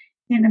them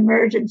in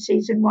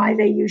emergencies and why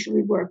they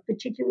usually work,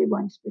 particularly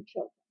ones for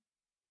children.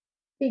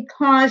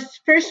 Because,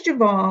 first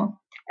of all,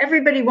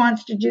 everybody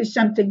wants to do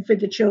something for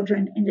the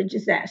children in a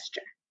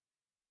disaster.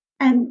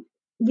 And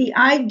the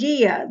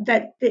idea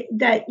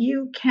that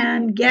you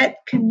can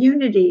get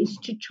communities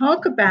to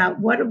talk about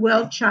what a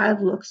well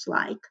child looks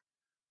like,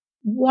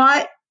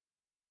 what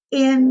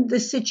in the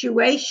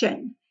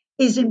situation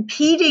is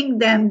impeding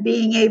them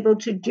being able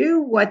to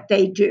do what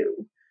they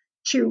do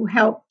to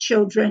help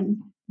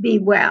children be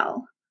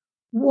well,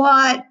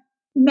 what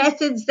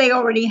methods they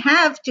already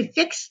have to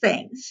fix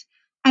things,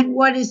 and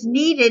what is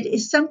needed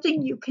is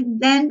something you can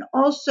then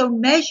also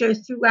measure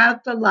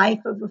throughout the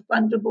life of a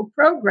fundable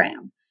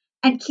program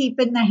and keep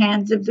in the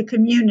hands of the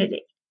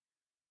community.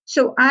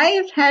 So I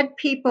have had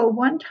people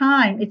one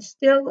time, it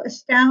still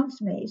astounds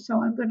me,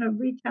 so I'm going to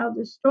retell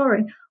the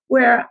story,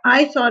 where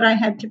I thought I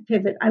had to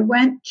pivot. I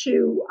went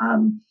to,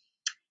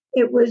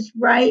 it was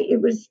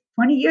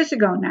 20 years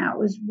ago now. It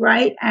was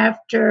right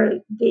after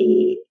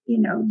the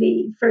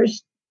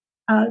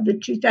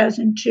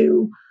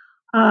 2002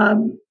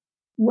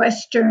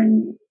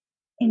 Western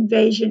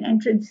invasion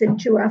entrance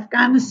into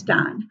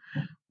Afghanistan.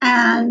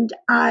 And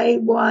I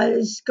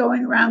was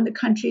going around the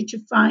country to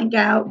find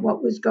out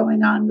what was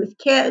going on with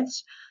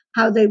kids,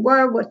 how they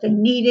were, what they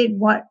needed,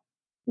 what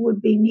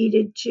would be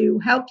needed to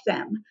help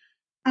them.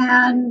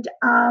 And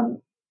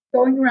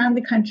going around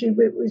the country,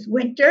 it was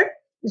winter,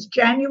 it was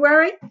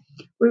January,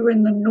 we were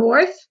in the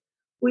north.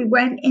 We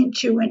went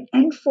into an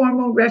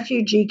informal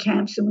refugee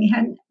camps and we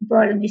hadn't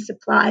brought any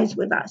supplies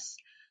with us.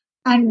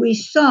 And we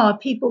saw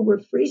people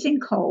were freezing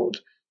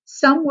cold,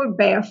 some were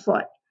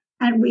barefoot.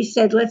 And we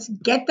said, let's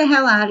get the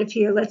hell out of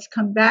here. Let's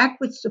come back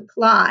with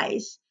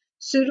supplies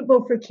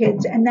suitable for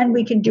kids, and then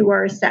we can do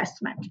our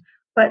assessment.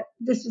 But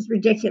this is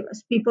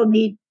ridiculous. People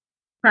need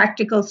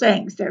practical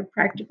things. They're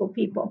practical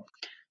people.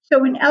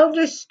 So an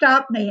elder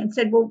stopped me and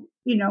said, well,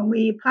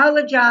 we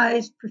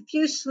apologized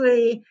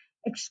profusely,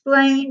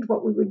 explained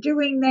what we were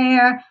doing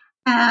there,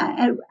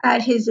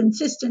 at his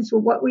insistence,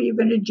 well, what were you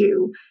going to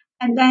do?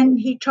 And then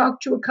he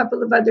talked to a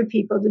couple of other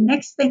people. The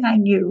next thing I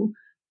knew,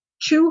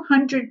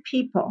 200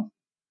 people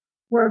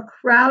were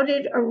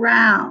crowded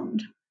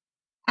around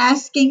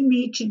asking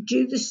me to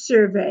do the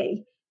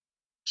survey,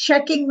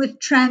 checking with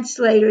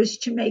translators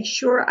to make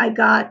sure I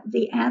got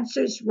the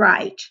answers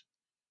right,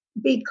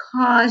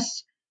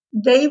 because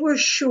they were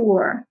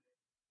sure,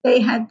 they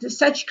had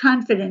such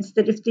confidence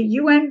that if the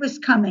UN was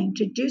coming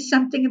to do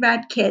something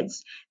about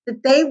kids,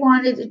 that they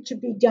wanted it to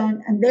be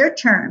done on their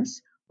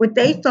terms, what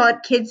they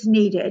thought kids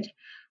needed.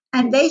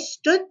 And they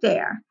stood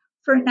there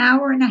for an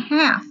hour and a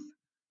half.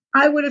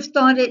 I would have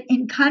thought it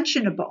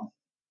unconscionable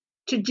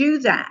to do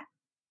that.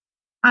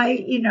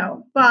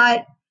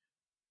 But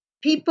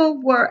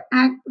people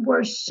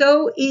were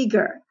so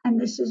eager, and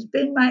this has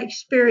been my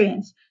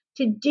experience,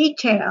 to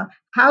detail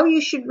how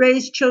you should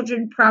raise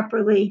children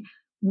properly,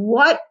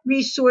 what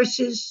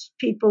resources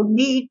people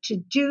need to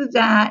do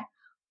that,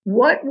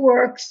 what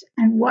works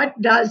and what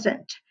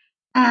doesn't.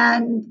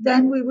 And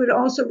then we would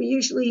also,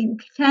 usually in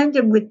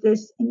tandem with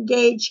this,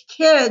 engage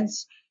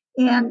kids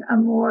in a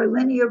more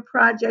linear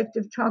project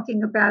of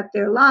talking about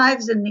their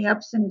lives and the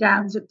ups and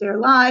downs of their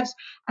lives,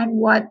 and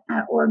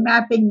or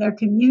mapping their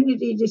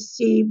community to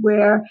see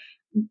where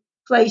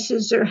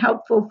places are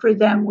helpful for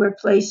them, where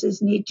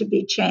places need to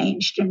be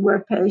changed, and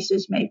where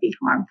places may be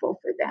harmful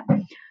for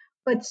them.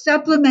 But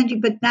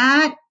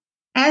that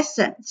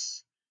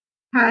essence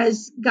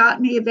has got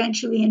me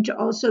eventually into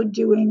also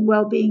doing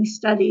well-being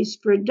studies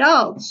for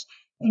adults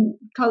in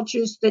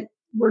cultures that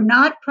were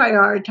not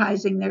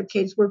prioritizing their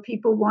kids, where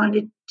people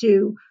wanted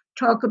to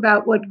talk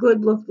about what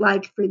good looked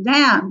like for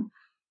them.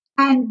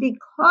 And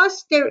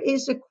because there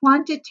is a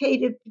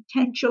quantitative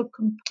potential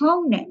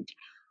component,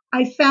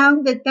 I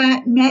found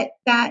that met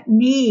that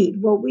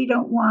need. Well, we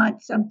don't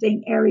want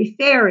something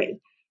airy-fairy,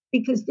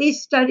 because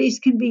these studies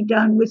can be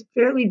done with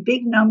fairly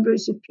big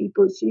numbers of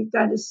people, so you've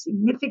got a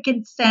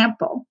significant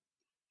sample.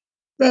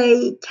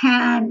 They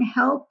can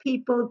help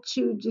people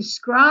to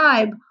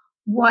describe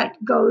what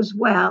goes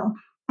well,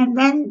 and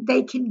then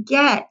they can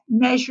get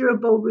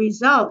measurable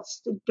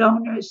results that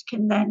donors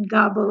can then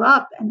gobble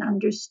up and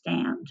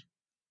understand.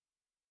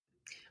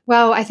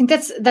 Wow, I think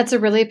that's a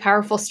really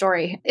powerful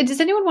story.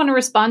 Does anyone want to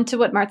respond to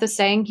what Martha's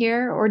saying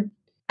here? Or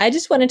I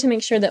just wanted to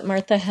make sure that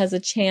Martha has a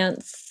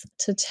chance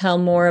to tell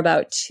more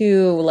about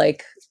too,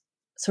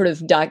 sort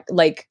of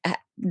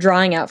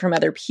drawing out from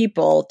other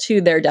people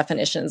to their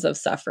definitions of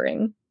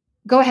suffering.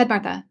 Go ahead,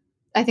 Martha.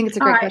 I think it's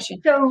a great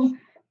question.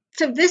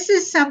 So this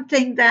is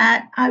something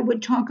that I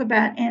would talk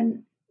about,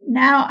 and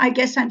now I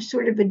guess I'm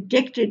sort of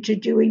addicted to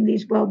doing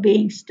these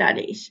well-being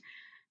studies,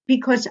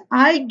 because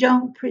I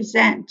don't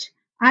present.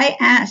 I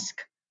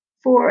ask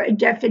for a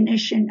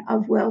definition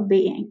of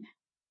well-being,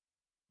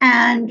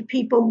 and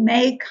people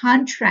may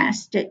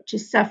contrast it to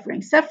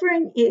suffering.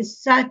 Suffering is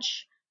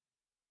such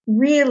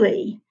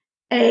really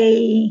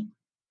a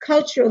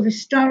cultural,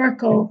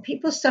 historical,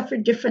 people suffer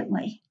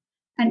differently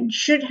and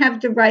should have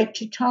the right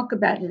to talk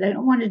about it. I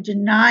don't want to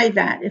deny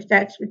that if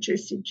that's what you're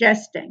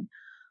suggesting.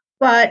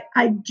 But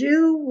I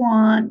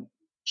find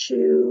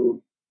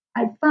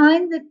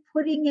that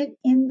putting it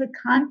in the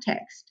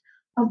context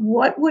of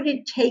what would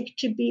it take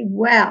to be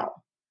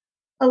well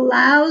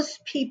allows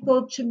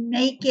people to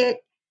make it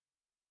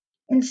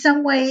in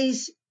some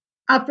ways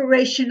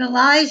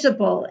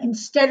operationalizable,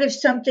 instead of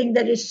something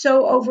that is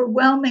so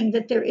overwhelming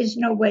that there is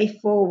no way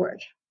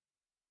forward.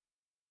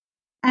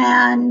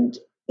 And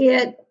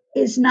it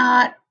is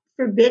not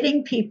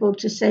forbidding people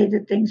to say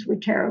that things were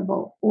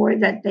terrible, or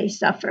that they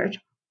suffered,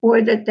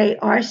 or that they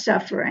are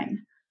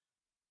suffering,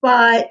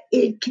 but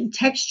it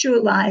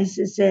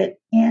contextualizes it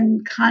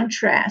in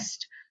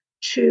contrast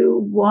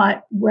to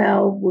what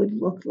well would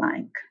look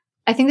like.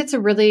 I think that's a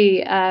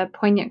really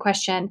poignant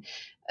question.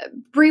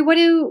 Bree,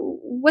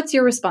 what's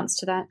your response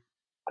to that?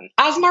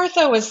 As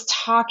Martha was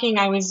talking,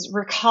 I was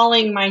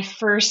recalling my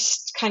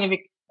first kind of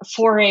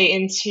foray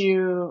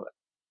into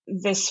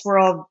this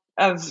world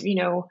of,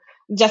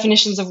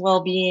 definitions of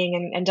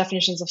well-being and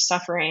definitions of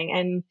suffering.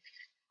 And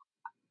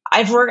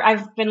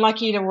I've been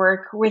lucky to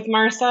work with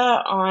Martha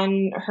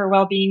on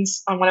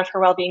one of her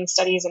well-being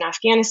studies in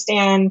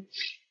Afghanistan.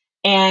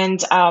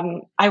 And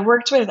I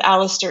worked with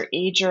Alistair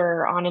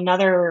Ager on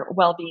another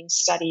well-being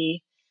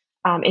study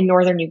in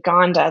northern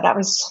Uganda. That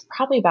was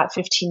probably about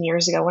 15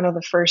 years ago, one of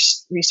the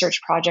first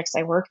research projects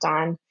I worked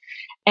on.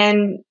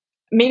 And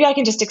maybe I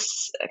can just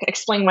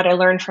explain what I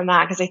learned from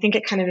that, because I think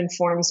it kind of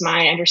informs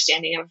my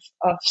understanding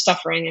of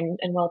suffering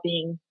and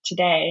well-being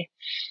today.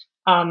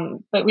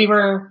 But we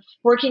were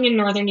working in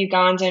northern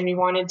Uganda, and we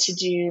wanted to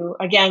do,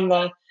 again,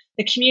 the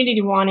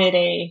community wanted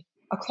a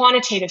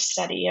quantitative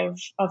study of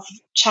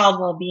child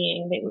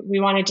well-being. We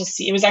wanted to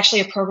see, it was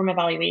actually a program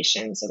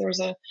evaluation. So there was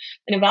an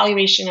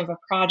evaluation of a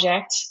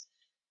project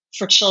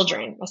for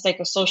children, a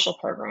psychosocial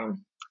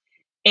program.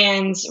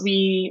 And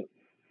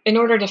in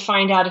order to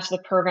find out if the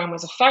program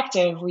was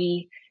effective,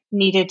 we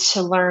needed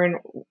to learn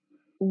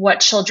what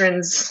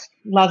children's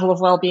level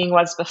of well-being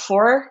was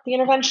before the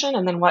intervention,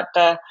 and then what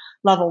the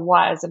level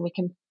was. And we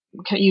can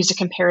use a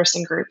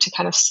comparison group to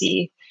kind of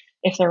see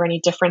if there were any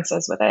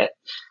differences with it.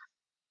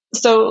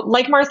 So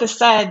like Martha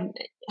said,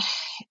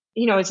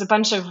 it's a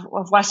bunch of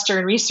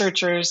Western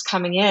researchers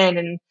coming in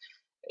and,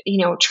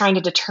 trying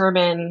to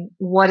determine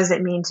what does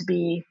it mean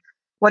to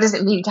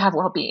have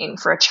well-being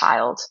for a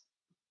child?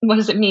 What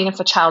does it mean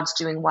if a child's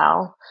doing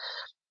well?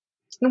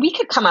 And we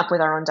could come up with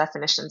our own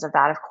definitions of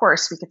that. Of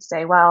course, we could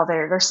say, well,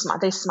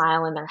 they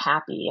smile and they're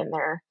happy, and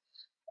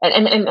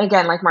and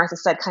again, like Martha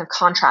said, kind of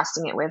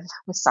contrasting it with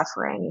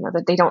suffering,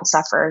 that they don't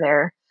suffer,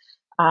 they're,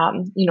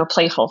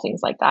 playful, things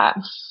like that.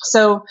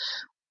 So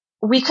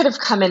we could have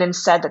come in and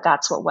said that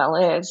that's what well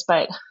is.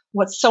 But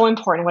what's so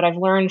important, what I've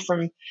learned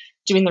from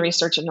doing the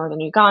research in northern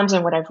Uganda,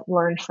 and what I've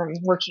learned from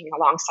working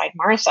alongside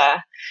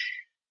Martha,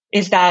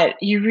 is that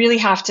you really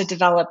have to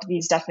develop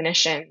these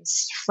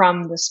definitions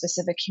from the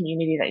specific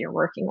community that you're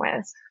working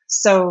with.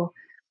 So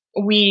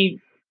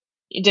we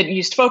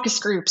used focus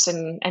groups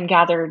and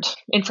gathered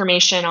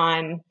information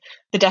on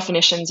the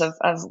definitions of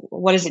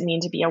what does it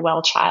mean to be a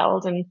well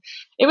child. And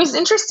it was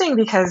interesting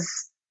because,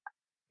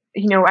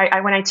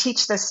 when I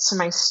teach this to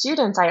my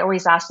students, I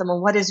always ask them,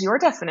 well, what is your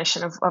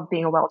definition of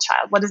being a well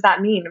child? What does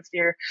that mean if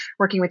you're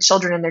working with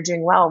children and they're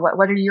doing well?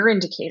 What are your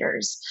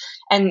indicators?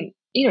 And,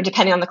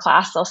 depending on the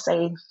class, they'll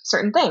say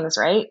certain things,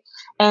 right?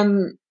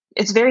 And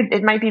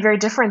it might be very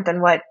different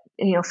than what,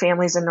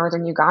 families in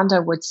northern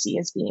Uganda would see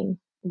as being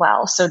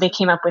well. So they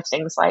came up with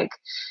things like,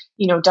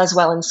 does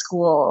well in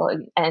school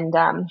and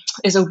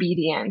is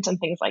obedient and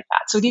things like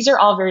that. So these are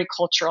all very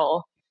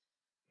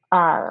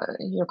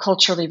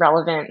culturally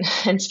relevant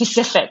and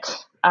specific,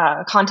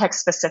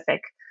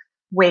 context-specific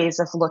ways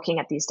of looking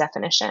at these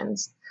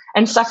definitions.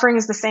 And suffering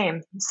is the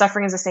same.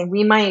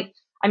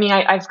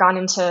 I've gone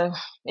into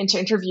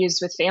interviews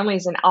with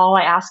families, and all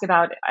I ask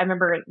about, I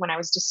remember when I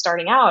was just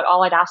starting out,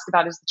 all I'd ask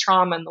about is the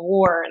trauma and the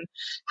war, and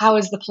how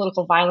has the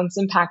political violence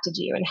impacted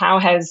you, and how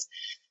has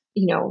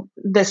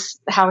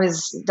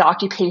the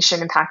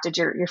occupation impacted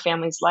your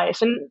family's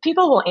life? And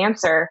people will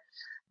answer.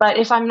 But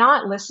if I'm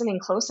not listening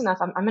close enough,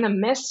 I'm going to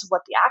miss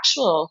what the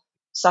actual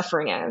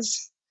suffering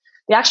is.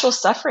 The actual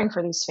suffering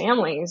for these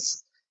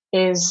families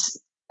is,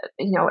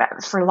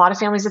 for a lot of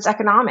families, it's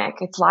economic,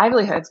 it's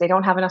livelihoods. They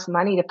don't have enough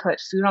money to put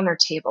food on their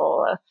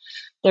table.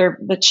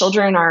 The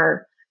children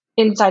are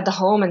inside the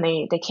home and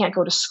they can't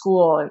go to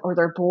school, or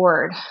they're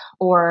bored,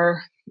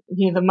 or,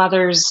 the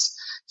mothers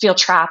feel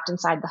trapped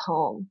inside the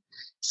home.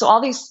 So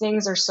all these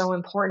things are so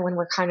important when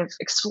we're kind of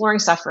exploring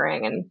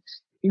suffering, and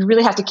you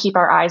really have to keep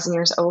our eyes and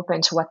ears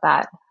open to what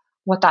that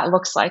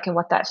looks like and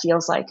what that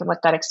feels like and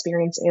what that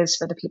experience is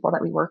for the people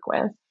that we work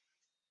with.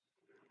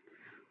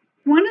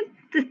 One of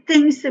the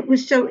things that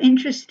was so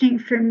interesting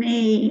for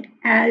me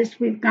as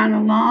we've gone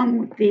along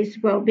with these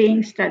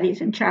well-being studies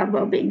and child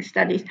well-being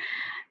studies,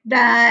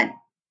 that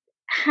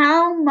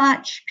how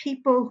much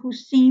people who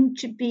seem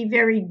to be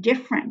very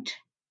different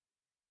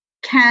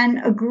can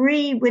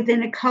agree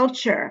within a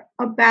culture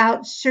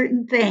about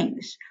certain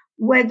things,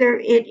 whether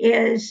it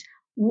is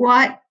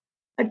what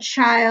a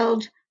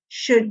child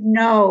should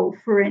know,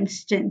 for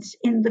instance,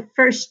 in the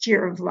first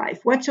year of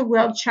life. What's a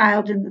well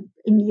child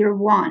in year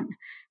one?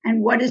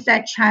 And what does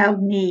that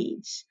child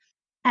needs?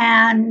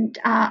 And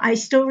I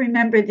still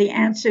remember the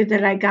answer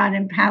that I got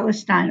in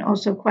Palestine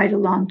also quite a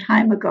long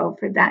time ago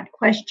for that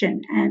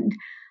question. And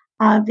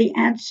the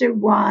answer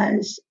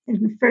was, in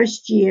the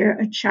first year,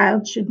 a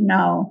child should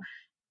know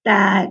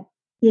that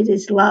it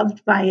is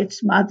loved by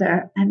its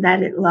mother and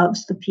that it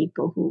loves the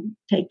people who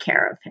take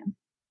care of him.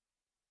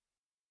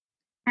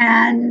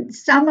 And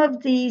some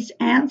of these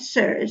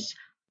answers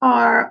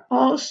are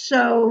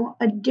also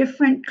a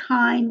different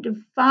kind of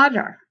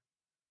fodder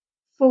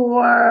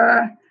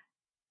for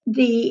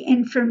the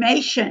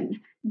information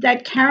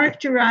that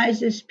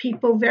characterizes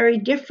people very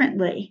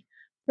differently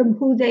from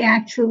who they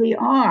actually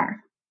are.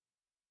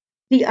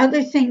 The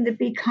other thing that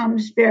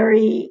becomes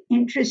very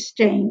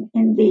interesting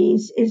in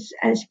these is,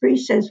 as Bree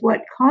says,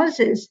 what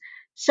causes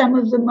some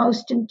of the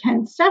most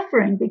intense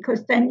suffering,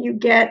 because then you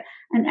get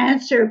an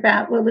answer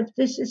about, well, if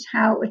this is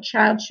how a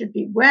child should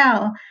be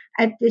well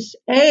at this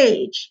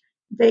age,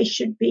 they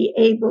should be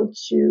able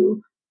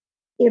to,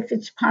 if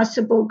it's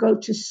possible, go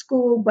to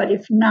school, but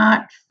if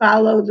not,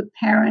 follow the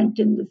parent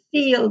in the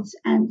fields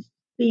and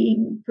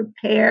being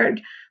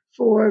prepared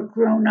for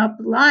grown-up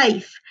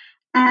life.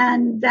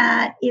 And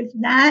that if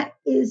that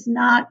is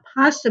not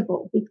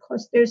possible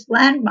because there's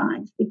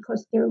landmines,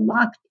 because they're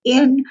locked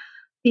in,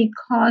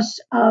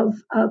 because of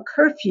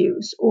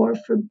curfews or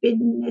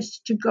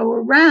forbiddenness to go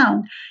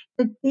around,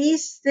 that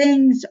these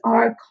things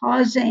are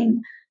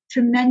causing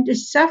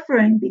tremendous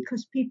suffering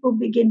because people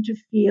begin to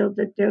feel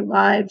that their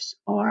lives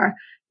are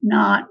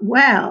not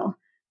well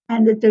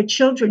and that their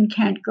children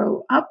can't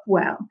grow up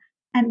well.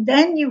 And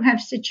then you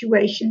have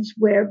situations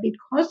where,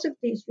 because of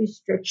these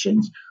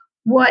restrictions,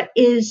 what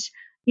is,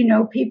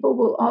 people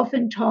will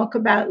often talk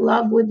about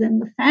love within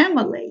the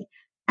family,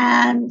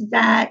 and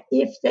that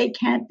if they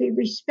can't be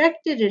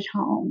respected at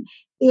home,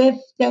 if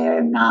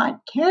they're not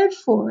cared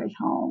for at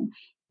home,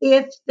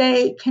 if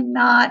they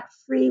cannot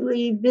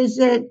freely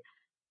visit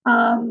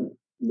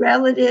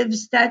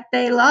relatives that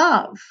they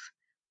love,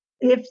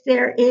 if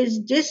there is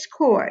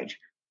discord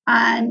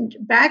and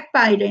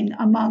backbiting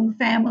among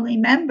family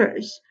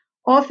members,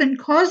 often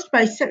caused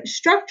by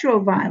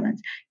structural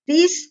violence,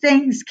 these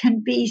things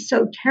can be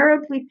so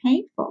terribly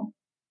painful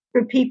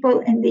for people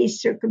in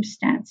these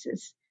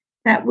circumstances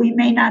that we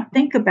may not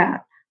think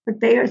about, but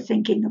they are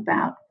thinking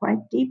about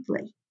quite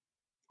deeply.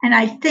 And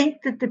I think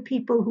that the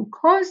people who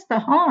cause the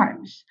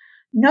harms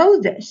know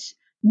this,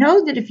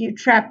 know that if you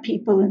trap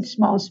people in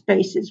small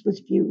spaces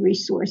with few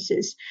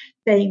resources,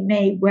 they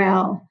may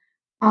well,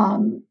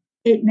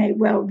 it may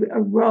well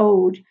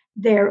erode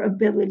their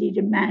ability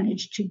to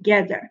manage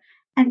together.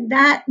 And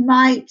that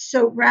might,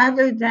 so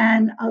rather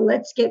than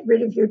let's get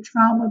rid of your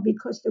trauma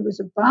because there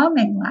was a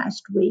bombing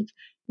last week,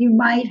 you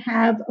might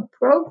have a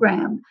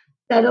program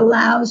that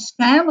allows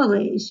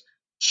families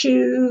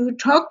to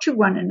talk to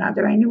one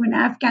another. I knew an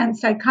Afghan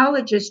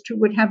psychologist who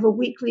would have a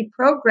weekly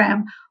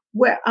program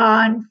where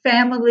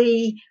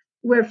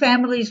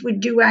families would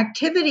do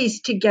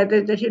activities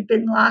together that had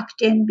been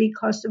locked in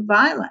because of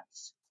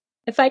violence.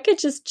 If I could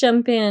just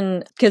jump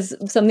in, because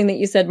something that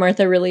you said,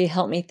 Martha, really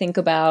helped me think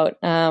about,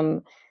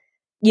 the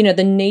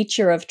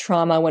nature of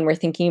trauma when we're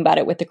thinking about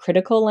it with the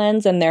critical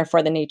lens, and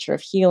therefore the nature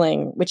of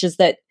healing, which is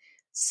that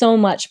so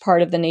much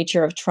part of the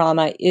nature of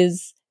trauma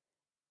is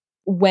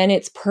when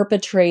it's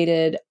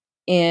perpetrated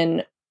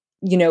in,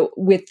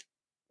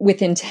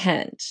 with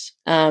intent.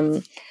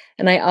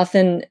 And I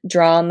often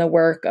draw on the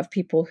work of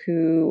people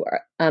who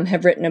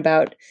have written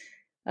about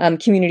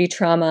community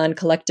trauma and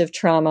collective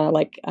trauma,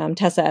 like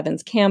Tessa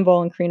Evans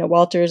Campbell and Karina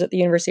Walters at the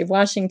University of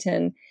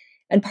Washington.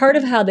 And part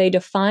of how they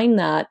define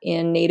that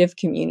in Native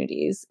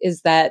communities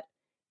is that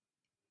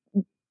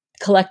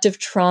collective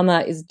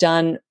trauma is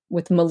done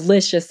with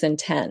malicious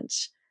intent.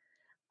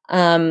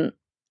 And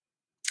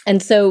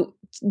so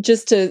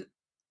just to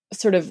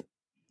sort of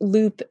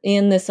loop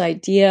in this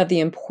idea of the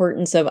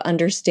importance of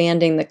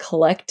understanding the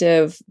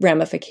collective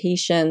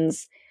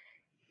ramifications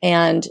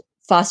and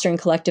fostering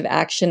collective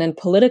action and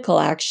political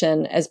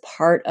action as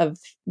part of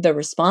the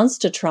response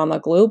to trauma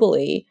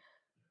globally.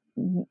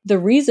 The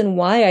reason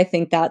why I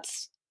think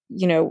that's,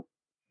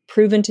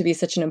 proven to be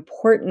such an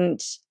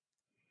important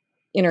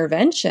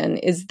intervention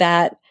is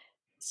that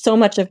so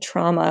much of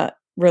trauma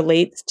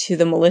relates to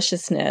the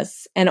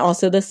maliciousness and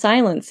also the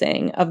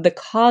silencing of the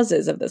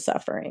causes of the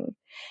suffering.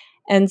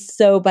 And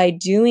so by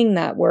doing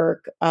that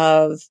work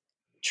of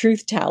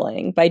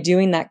truth-telling, by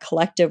doing that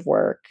collective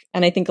work,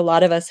 and I think a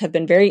lot of us have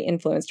been very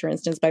influenced, for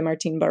instance, by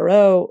Martín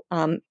Baró,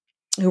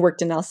 who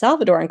worked in El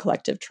Salvador on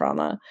collective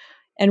trauma,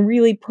 and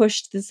really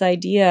pushed this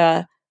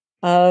idea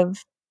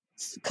of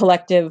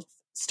collective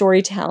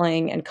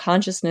storytelling and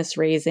consciousness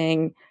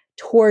raising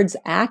towards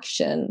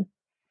action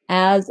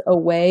as a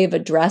way of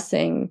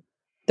addressing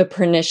the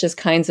pernicious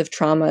kinds of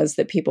traumas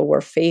that people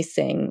were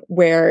facing,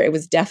 where it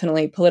was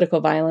definitely political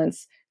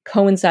violence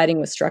coinciding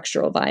with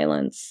structural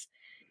violence.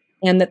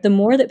 And that the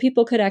more that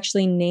people could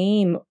actually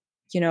name,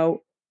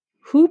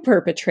 who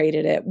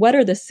perpetrated it, what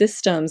are the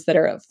systems that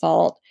are at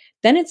fault,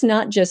 then it's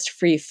not just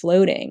free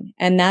floating.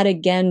 And that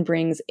again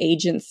brings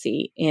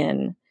agency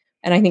in.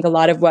 And I think a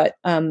lot of what,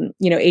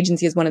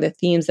 agency is one of the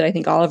themes that I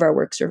think all of our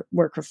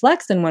work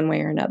reflects in one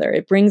way or another.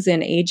 It brings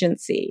in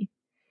agency.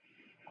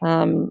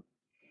 So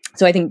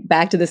I think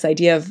back to this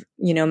idea of,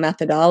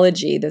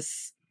 methodology,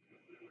 this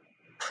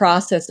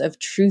process of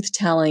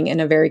truth-telling in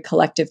a very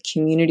collective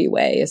community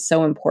way is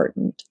so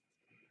important.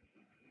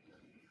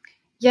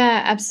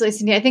 Yeah, absolutely,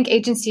 Cindy. I think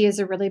agency is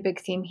a really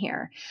big theme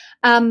here.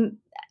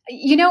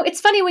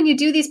 It's funny when you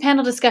do these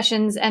panel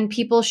discussions and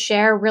people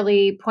share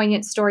really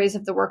poignant stories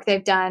of the work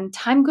they've done,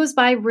 time goes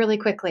by really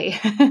quickly.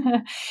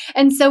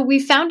 And so we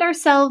found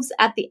ourselves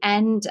at the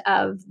end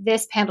of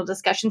this panel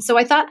discussion. So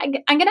I thought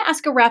I'm going to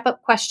ask a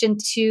wrap-up question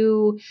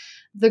to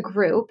the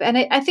group. And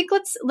I think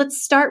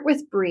let's start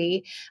with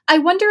Bree. I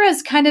wonder,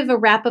 as kind of a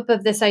wrap-up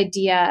of this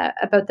idea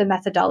about the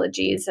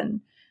methodologies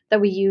and that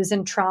we use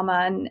in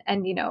trauma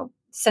and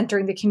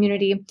centering the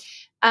community,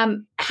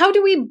 how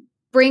do we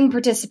bring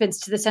participants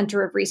to the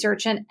center of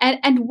research?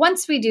 And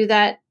once we do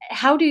that,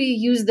 how do you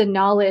use the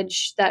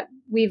knowledge that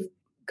we've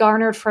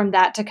garnered from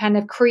that to kind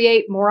of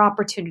create more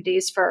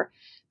opportunities for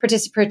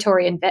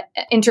participatory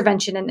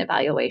intervention and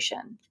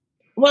evaluation?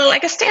 Well, I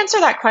guess to answer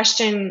that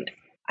question,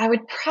 I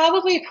would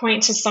probably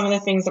point to some of the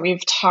things that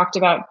we've talked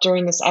about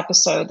during this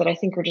episode that I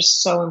think are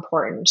just so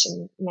important,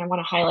 and I want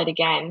to highlight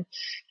again.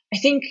 I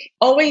think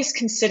always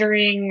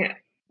considering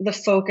the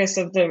focus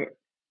of the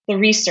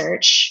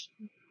research,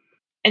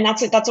 and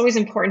that's always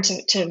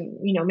important to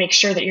make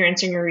sure that you're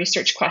answering your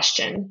research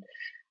question,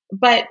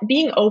 but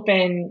being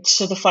open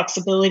to the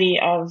flexibility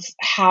of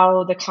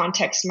how the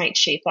context might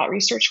shape that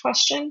research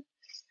question.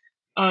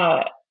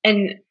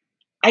 And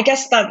I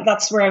guess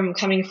that's where I'm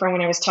coming from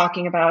when I was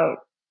talking about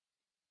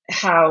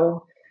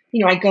how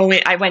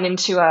I went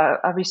into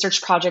a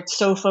research project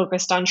so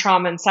focused on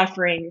trauma and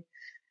suffering,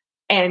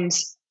 and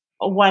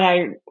what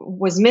I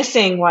was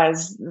missing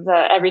was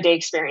the everyday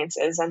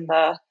experiences and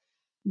the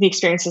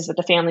experiences that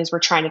the families were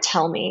trying to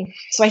tell me.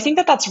 So I think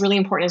that that's really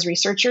important as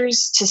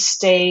researchers, to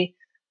stay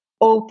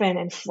open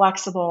and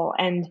flexible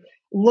and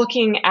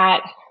looking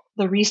at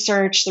the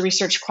research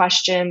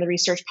question, the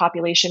research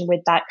population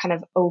with that kind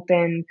of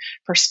open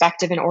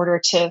perspective in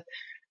order to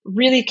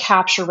really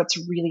capture what's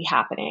really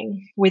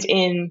happening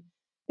within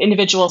the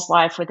individual's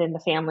life, within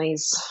the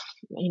family's,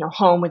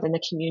 home, within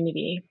the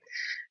community.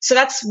 So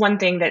that's one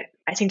thing that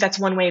I think that's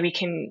one way we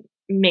can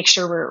make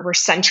sure we're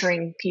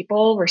centering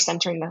people, we're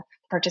centering the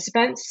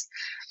participants.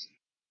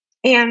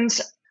 And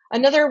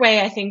another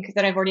way I think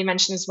that I've already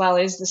mentioned as well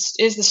is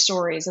the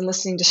stories, and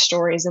listening to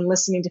stories and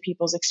listening to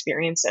people's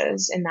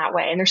experiences in that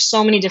way. And there's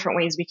so many different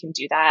ways we can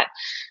do that.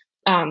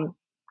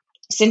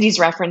 Cindy's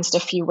referenced a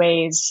few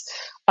ways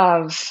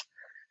of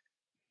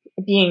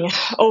being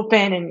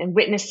open and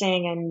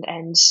witnessing,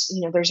 and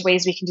there's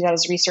ways we can do that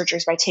as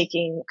researchers by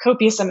taking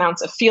copious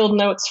amounts of field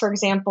notes, for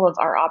example, of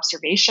our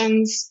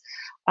observations,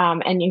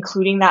 and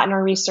including that in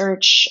our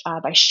research,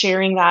 by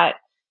sharing that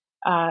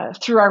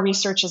through our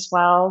research as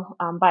well,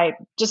 by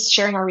just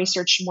sharing our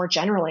research more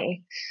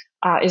generally,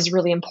 is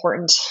really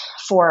important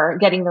for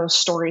getting those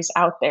stories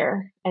out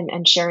there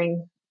and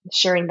sharing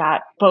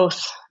that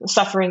both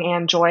suffering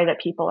and joy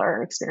that people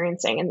are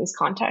experiencing in these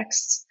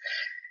contexts.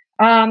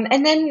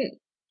 And then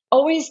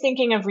always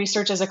thinking of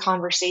research as a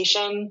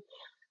conversation,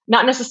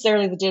 not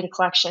necessarily the data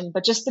collection,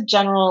 but just the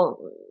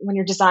general, when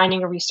you're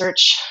designing a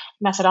research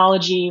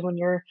methodology, when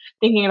you're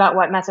thinking about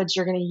what methods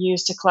you're going to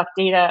use to collect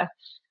data,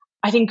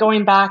 I think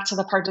going back to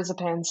the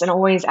participants and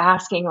always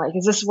asking, like,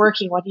 is this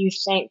working? What do you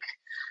think?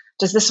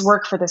 Does this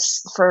work for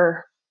this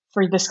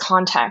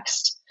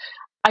context?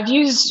 I've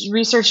used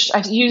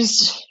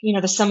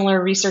the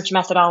similar research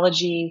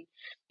methodology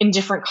in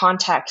different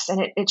contexts,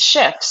 and it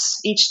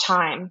shifts each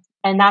time.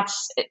 And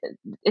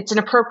it's an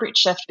appropriate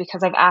shift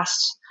because I've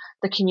asked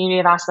the community,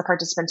 I've asked the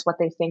participants what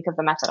they think of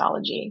the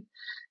methodology.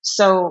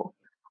 So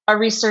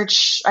I've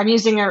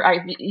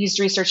used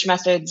research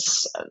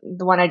methods,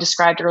 the one I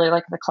described earlier,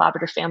 like the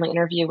collaborative family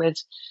interview with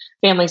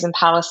families in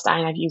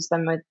Palestine. I've used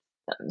them with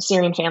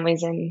Syrian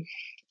families in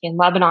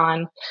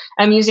Lebanon.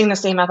 I'm using the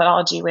same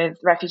methodology with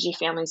refugee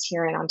families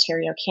here in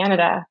Ontario,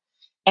 Canada.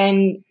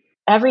 And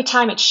every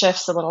time it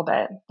shifts a little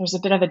bit, there's a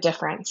bit of a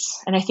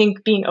difference. And I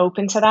think being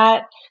open to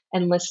that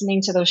and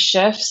listening to those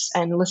shifts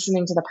and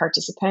listening to the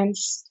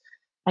participants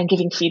and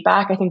giving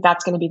feedback, I think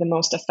that's going to be the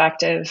most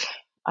effective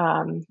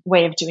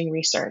way of doing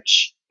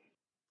research.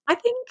 I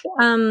think,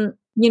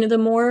 the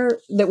more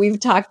that we've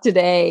talked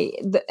today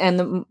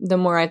and the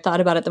more I've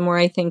thought about it, the more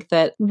I think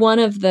that one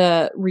of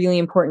the really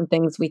important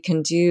things we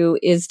can do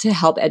is to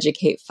help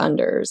educate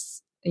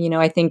funders.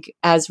 I think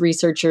as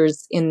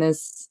researchers in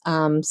this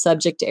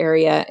subject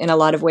area, in a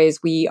lot of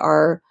ways, we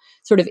are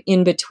sort of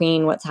in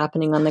between what's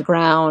happening on the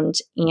ground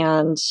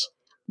and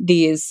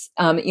these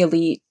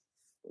elite,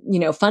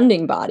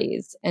 funding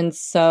bodies. And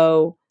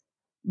so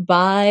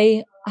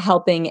by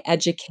helping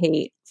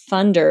educate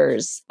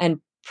funders and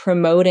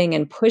promoting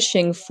and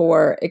pushing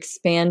for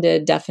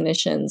expanded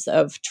definitions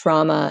of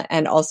trauma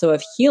and also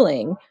of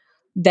healing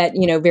that,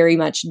 very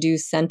much do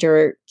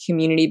center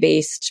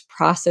community-based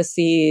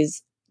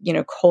processes,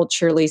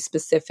 culturally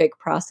specific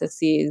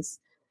processes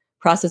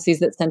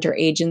that center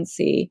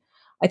agency.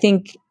 I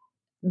think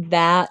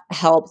that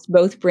helps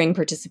both bring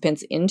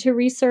participants into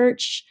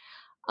research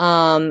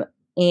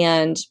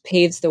and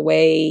paves the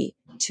way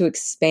to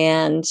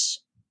expand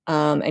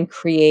and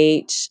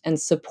create and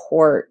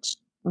support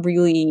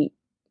really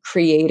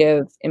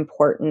creative,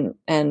 important,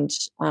 and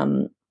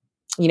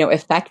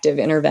effective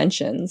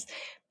interventions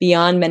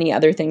beyond many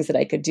other things that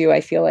I could do.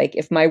 I feel like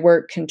if my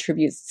work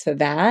contributes to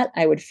that,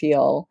 I would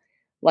feel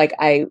like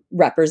I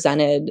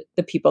represented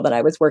the people that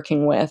I was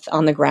working with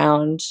on the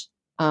ground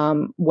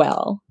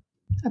well.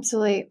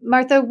 Absolutely.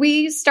 Martha,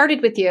 we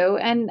started with you,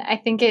 and I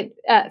think it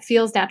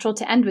feels natural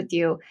to end with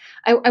you.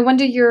 I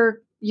wonder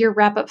your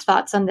wrap-up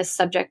thoughts on this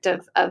subject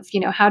of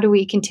how do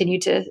we continue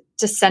to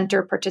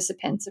center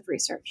participants of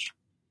research?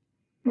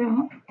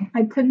 Well,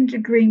 I couldn't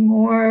agree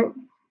more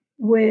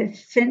with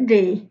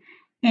Cindy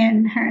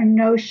in her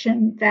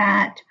notion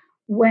that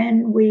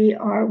when we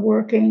are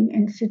working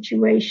in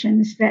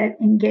situations that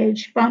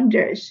engage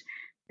funders,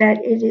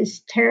 that it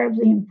is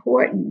terribly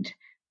important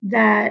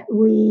that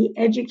we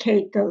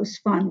educate those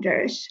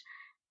funders.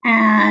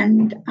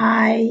 And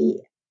I,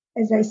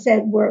 as I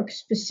said, work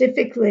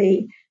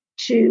specifically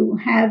to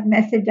have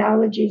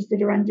methodologies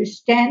that are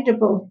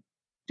understandable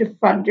to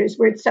funders,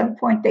 where at some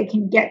point they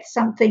can get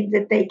something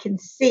that they can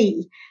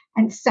see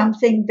and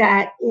something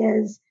that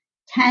is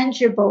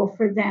tangible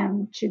for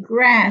them to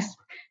grasp,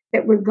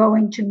 that we're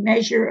going to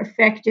measure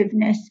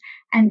effectiveness,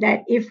 and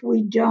that if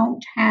we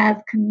don't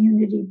have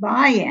community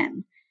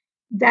buy-in,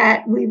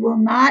 that we will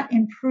not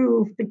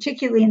improve,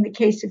 particularly in the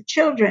case of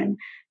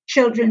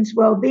children's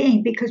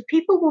well-being, because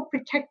people will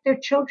protect their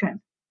children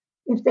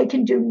if they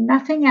can do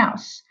nothing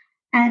else.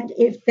 And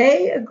if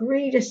they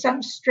agree to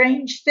some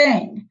strange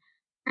thing,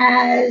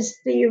 as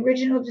the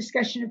original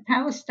discussion of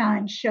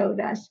Palestine showed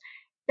us,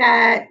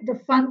 that the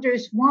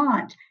funders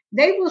want,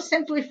 they will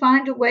simply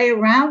find a way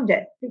around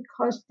it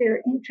because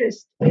their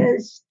interest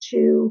is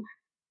to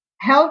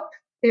help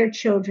their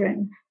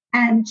children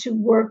and to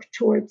work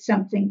towards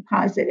something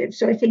positive.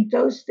 So I think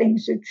those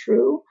things are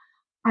true.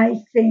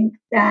 I think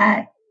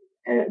that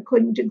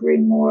couldn't agree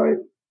more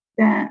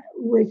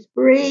with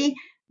Bree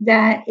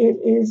that it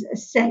is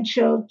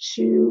essential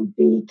to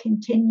be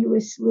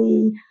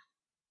continuously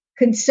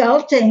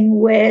consulting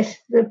with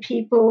the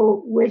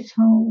people with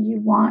whom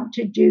you want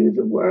to do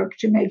the work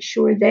to make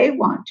sure they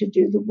want to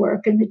do the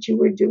work and that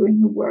you are doing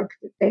the work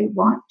that they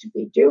want to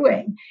be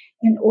doing,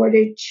 in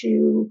order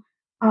to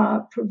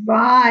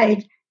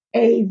provide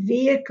a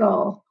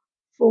vehicle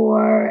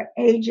for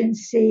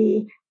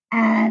agency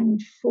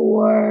and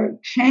for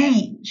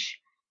change,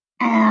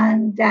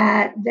 and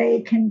that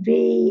they can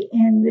be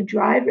in the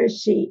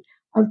driver's seat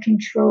of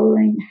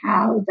controlling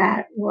how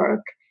that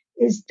work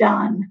is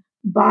done,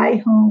 by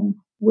whom,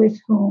 with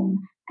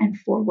whom, and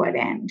for what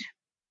end.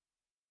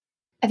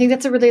 I think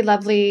that's a really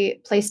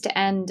lovely place to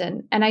end.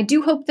 And I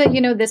do hope that,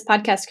 this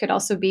podcast could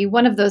also be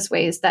one of those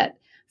ways that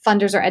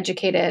funders are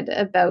educated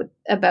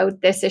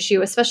about this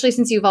issue, especially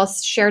since you've all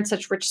shared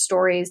such rich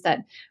stories that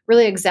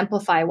really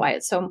exemplify why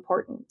it's so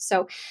important.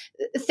 So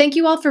thank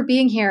you all for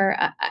being here.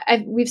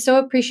 We've so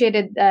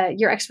appreciated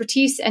your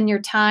expertise and your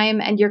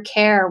time and your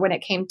care when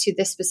it came to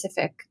this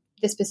specific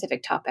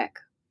topic.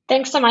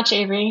 Thanks so much,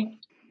 Avery.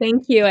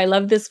 Thank you. I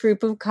love this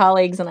group of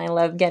colleagues, and I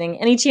love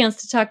getting any chance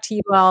to talk to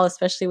you all,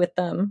 especially with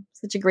them.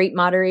 Such a great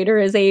moderator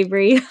as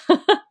Avery.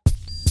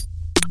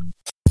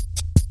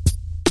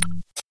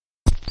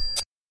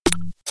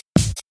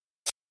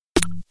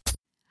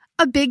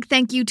 A big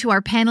thank you to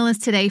our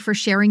panelists today for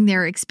sharing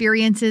their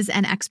experiences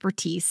and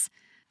expertise.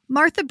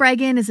 Martha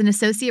Bragin is an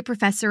associate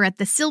professor at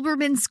the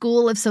Silberman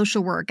School of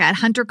Social Work at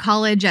Hunter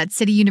College at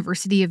City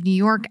University of New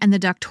York and the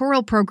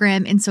doctoral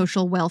program in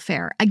social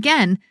welfare,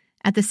 again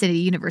at the City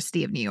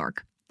University of New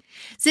York.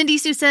 Cindy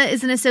Sousa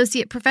is an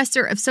associate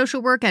professor of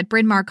social work at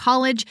Bryn Mawr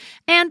College,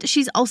 and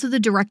she's also the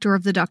director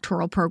of the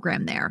doctoral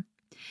program there.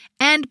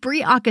 And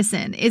Bree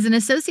Akesson is an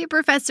associate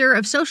professor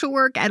of social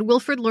work at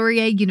Wilfrid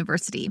Laurier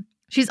University.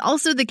 She's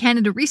also the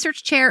Canada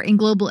Research Chair in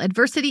Global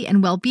Adversity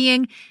and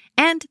Wellbeing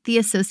and the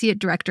Associate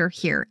Director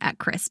here at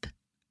CRISP.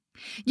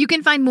 You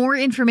can find more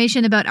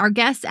information about our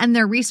guests and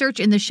their research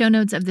in the show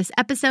notes of this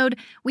episode.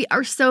 We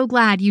are so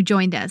glad you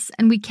joined us,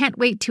 and we can't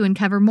wait to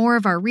uncover more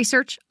of our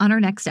research on our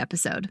next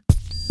episode.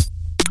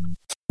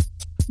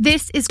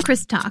 This is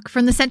CRISP Talk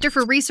from the Center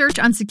for Research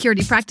on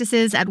Security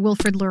Practices at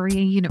Wilfrid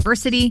Laurier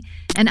University,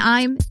 and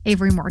I'm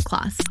Avery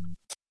Moore-Klaas.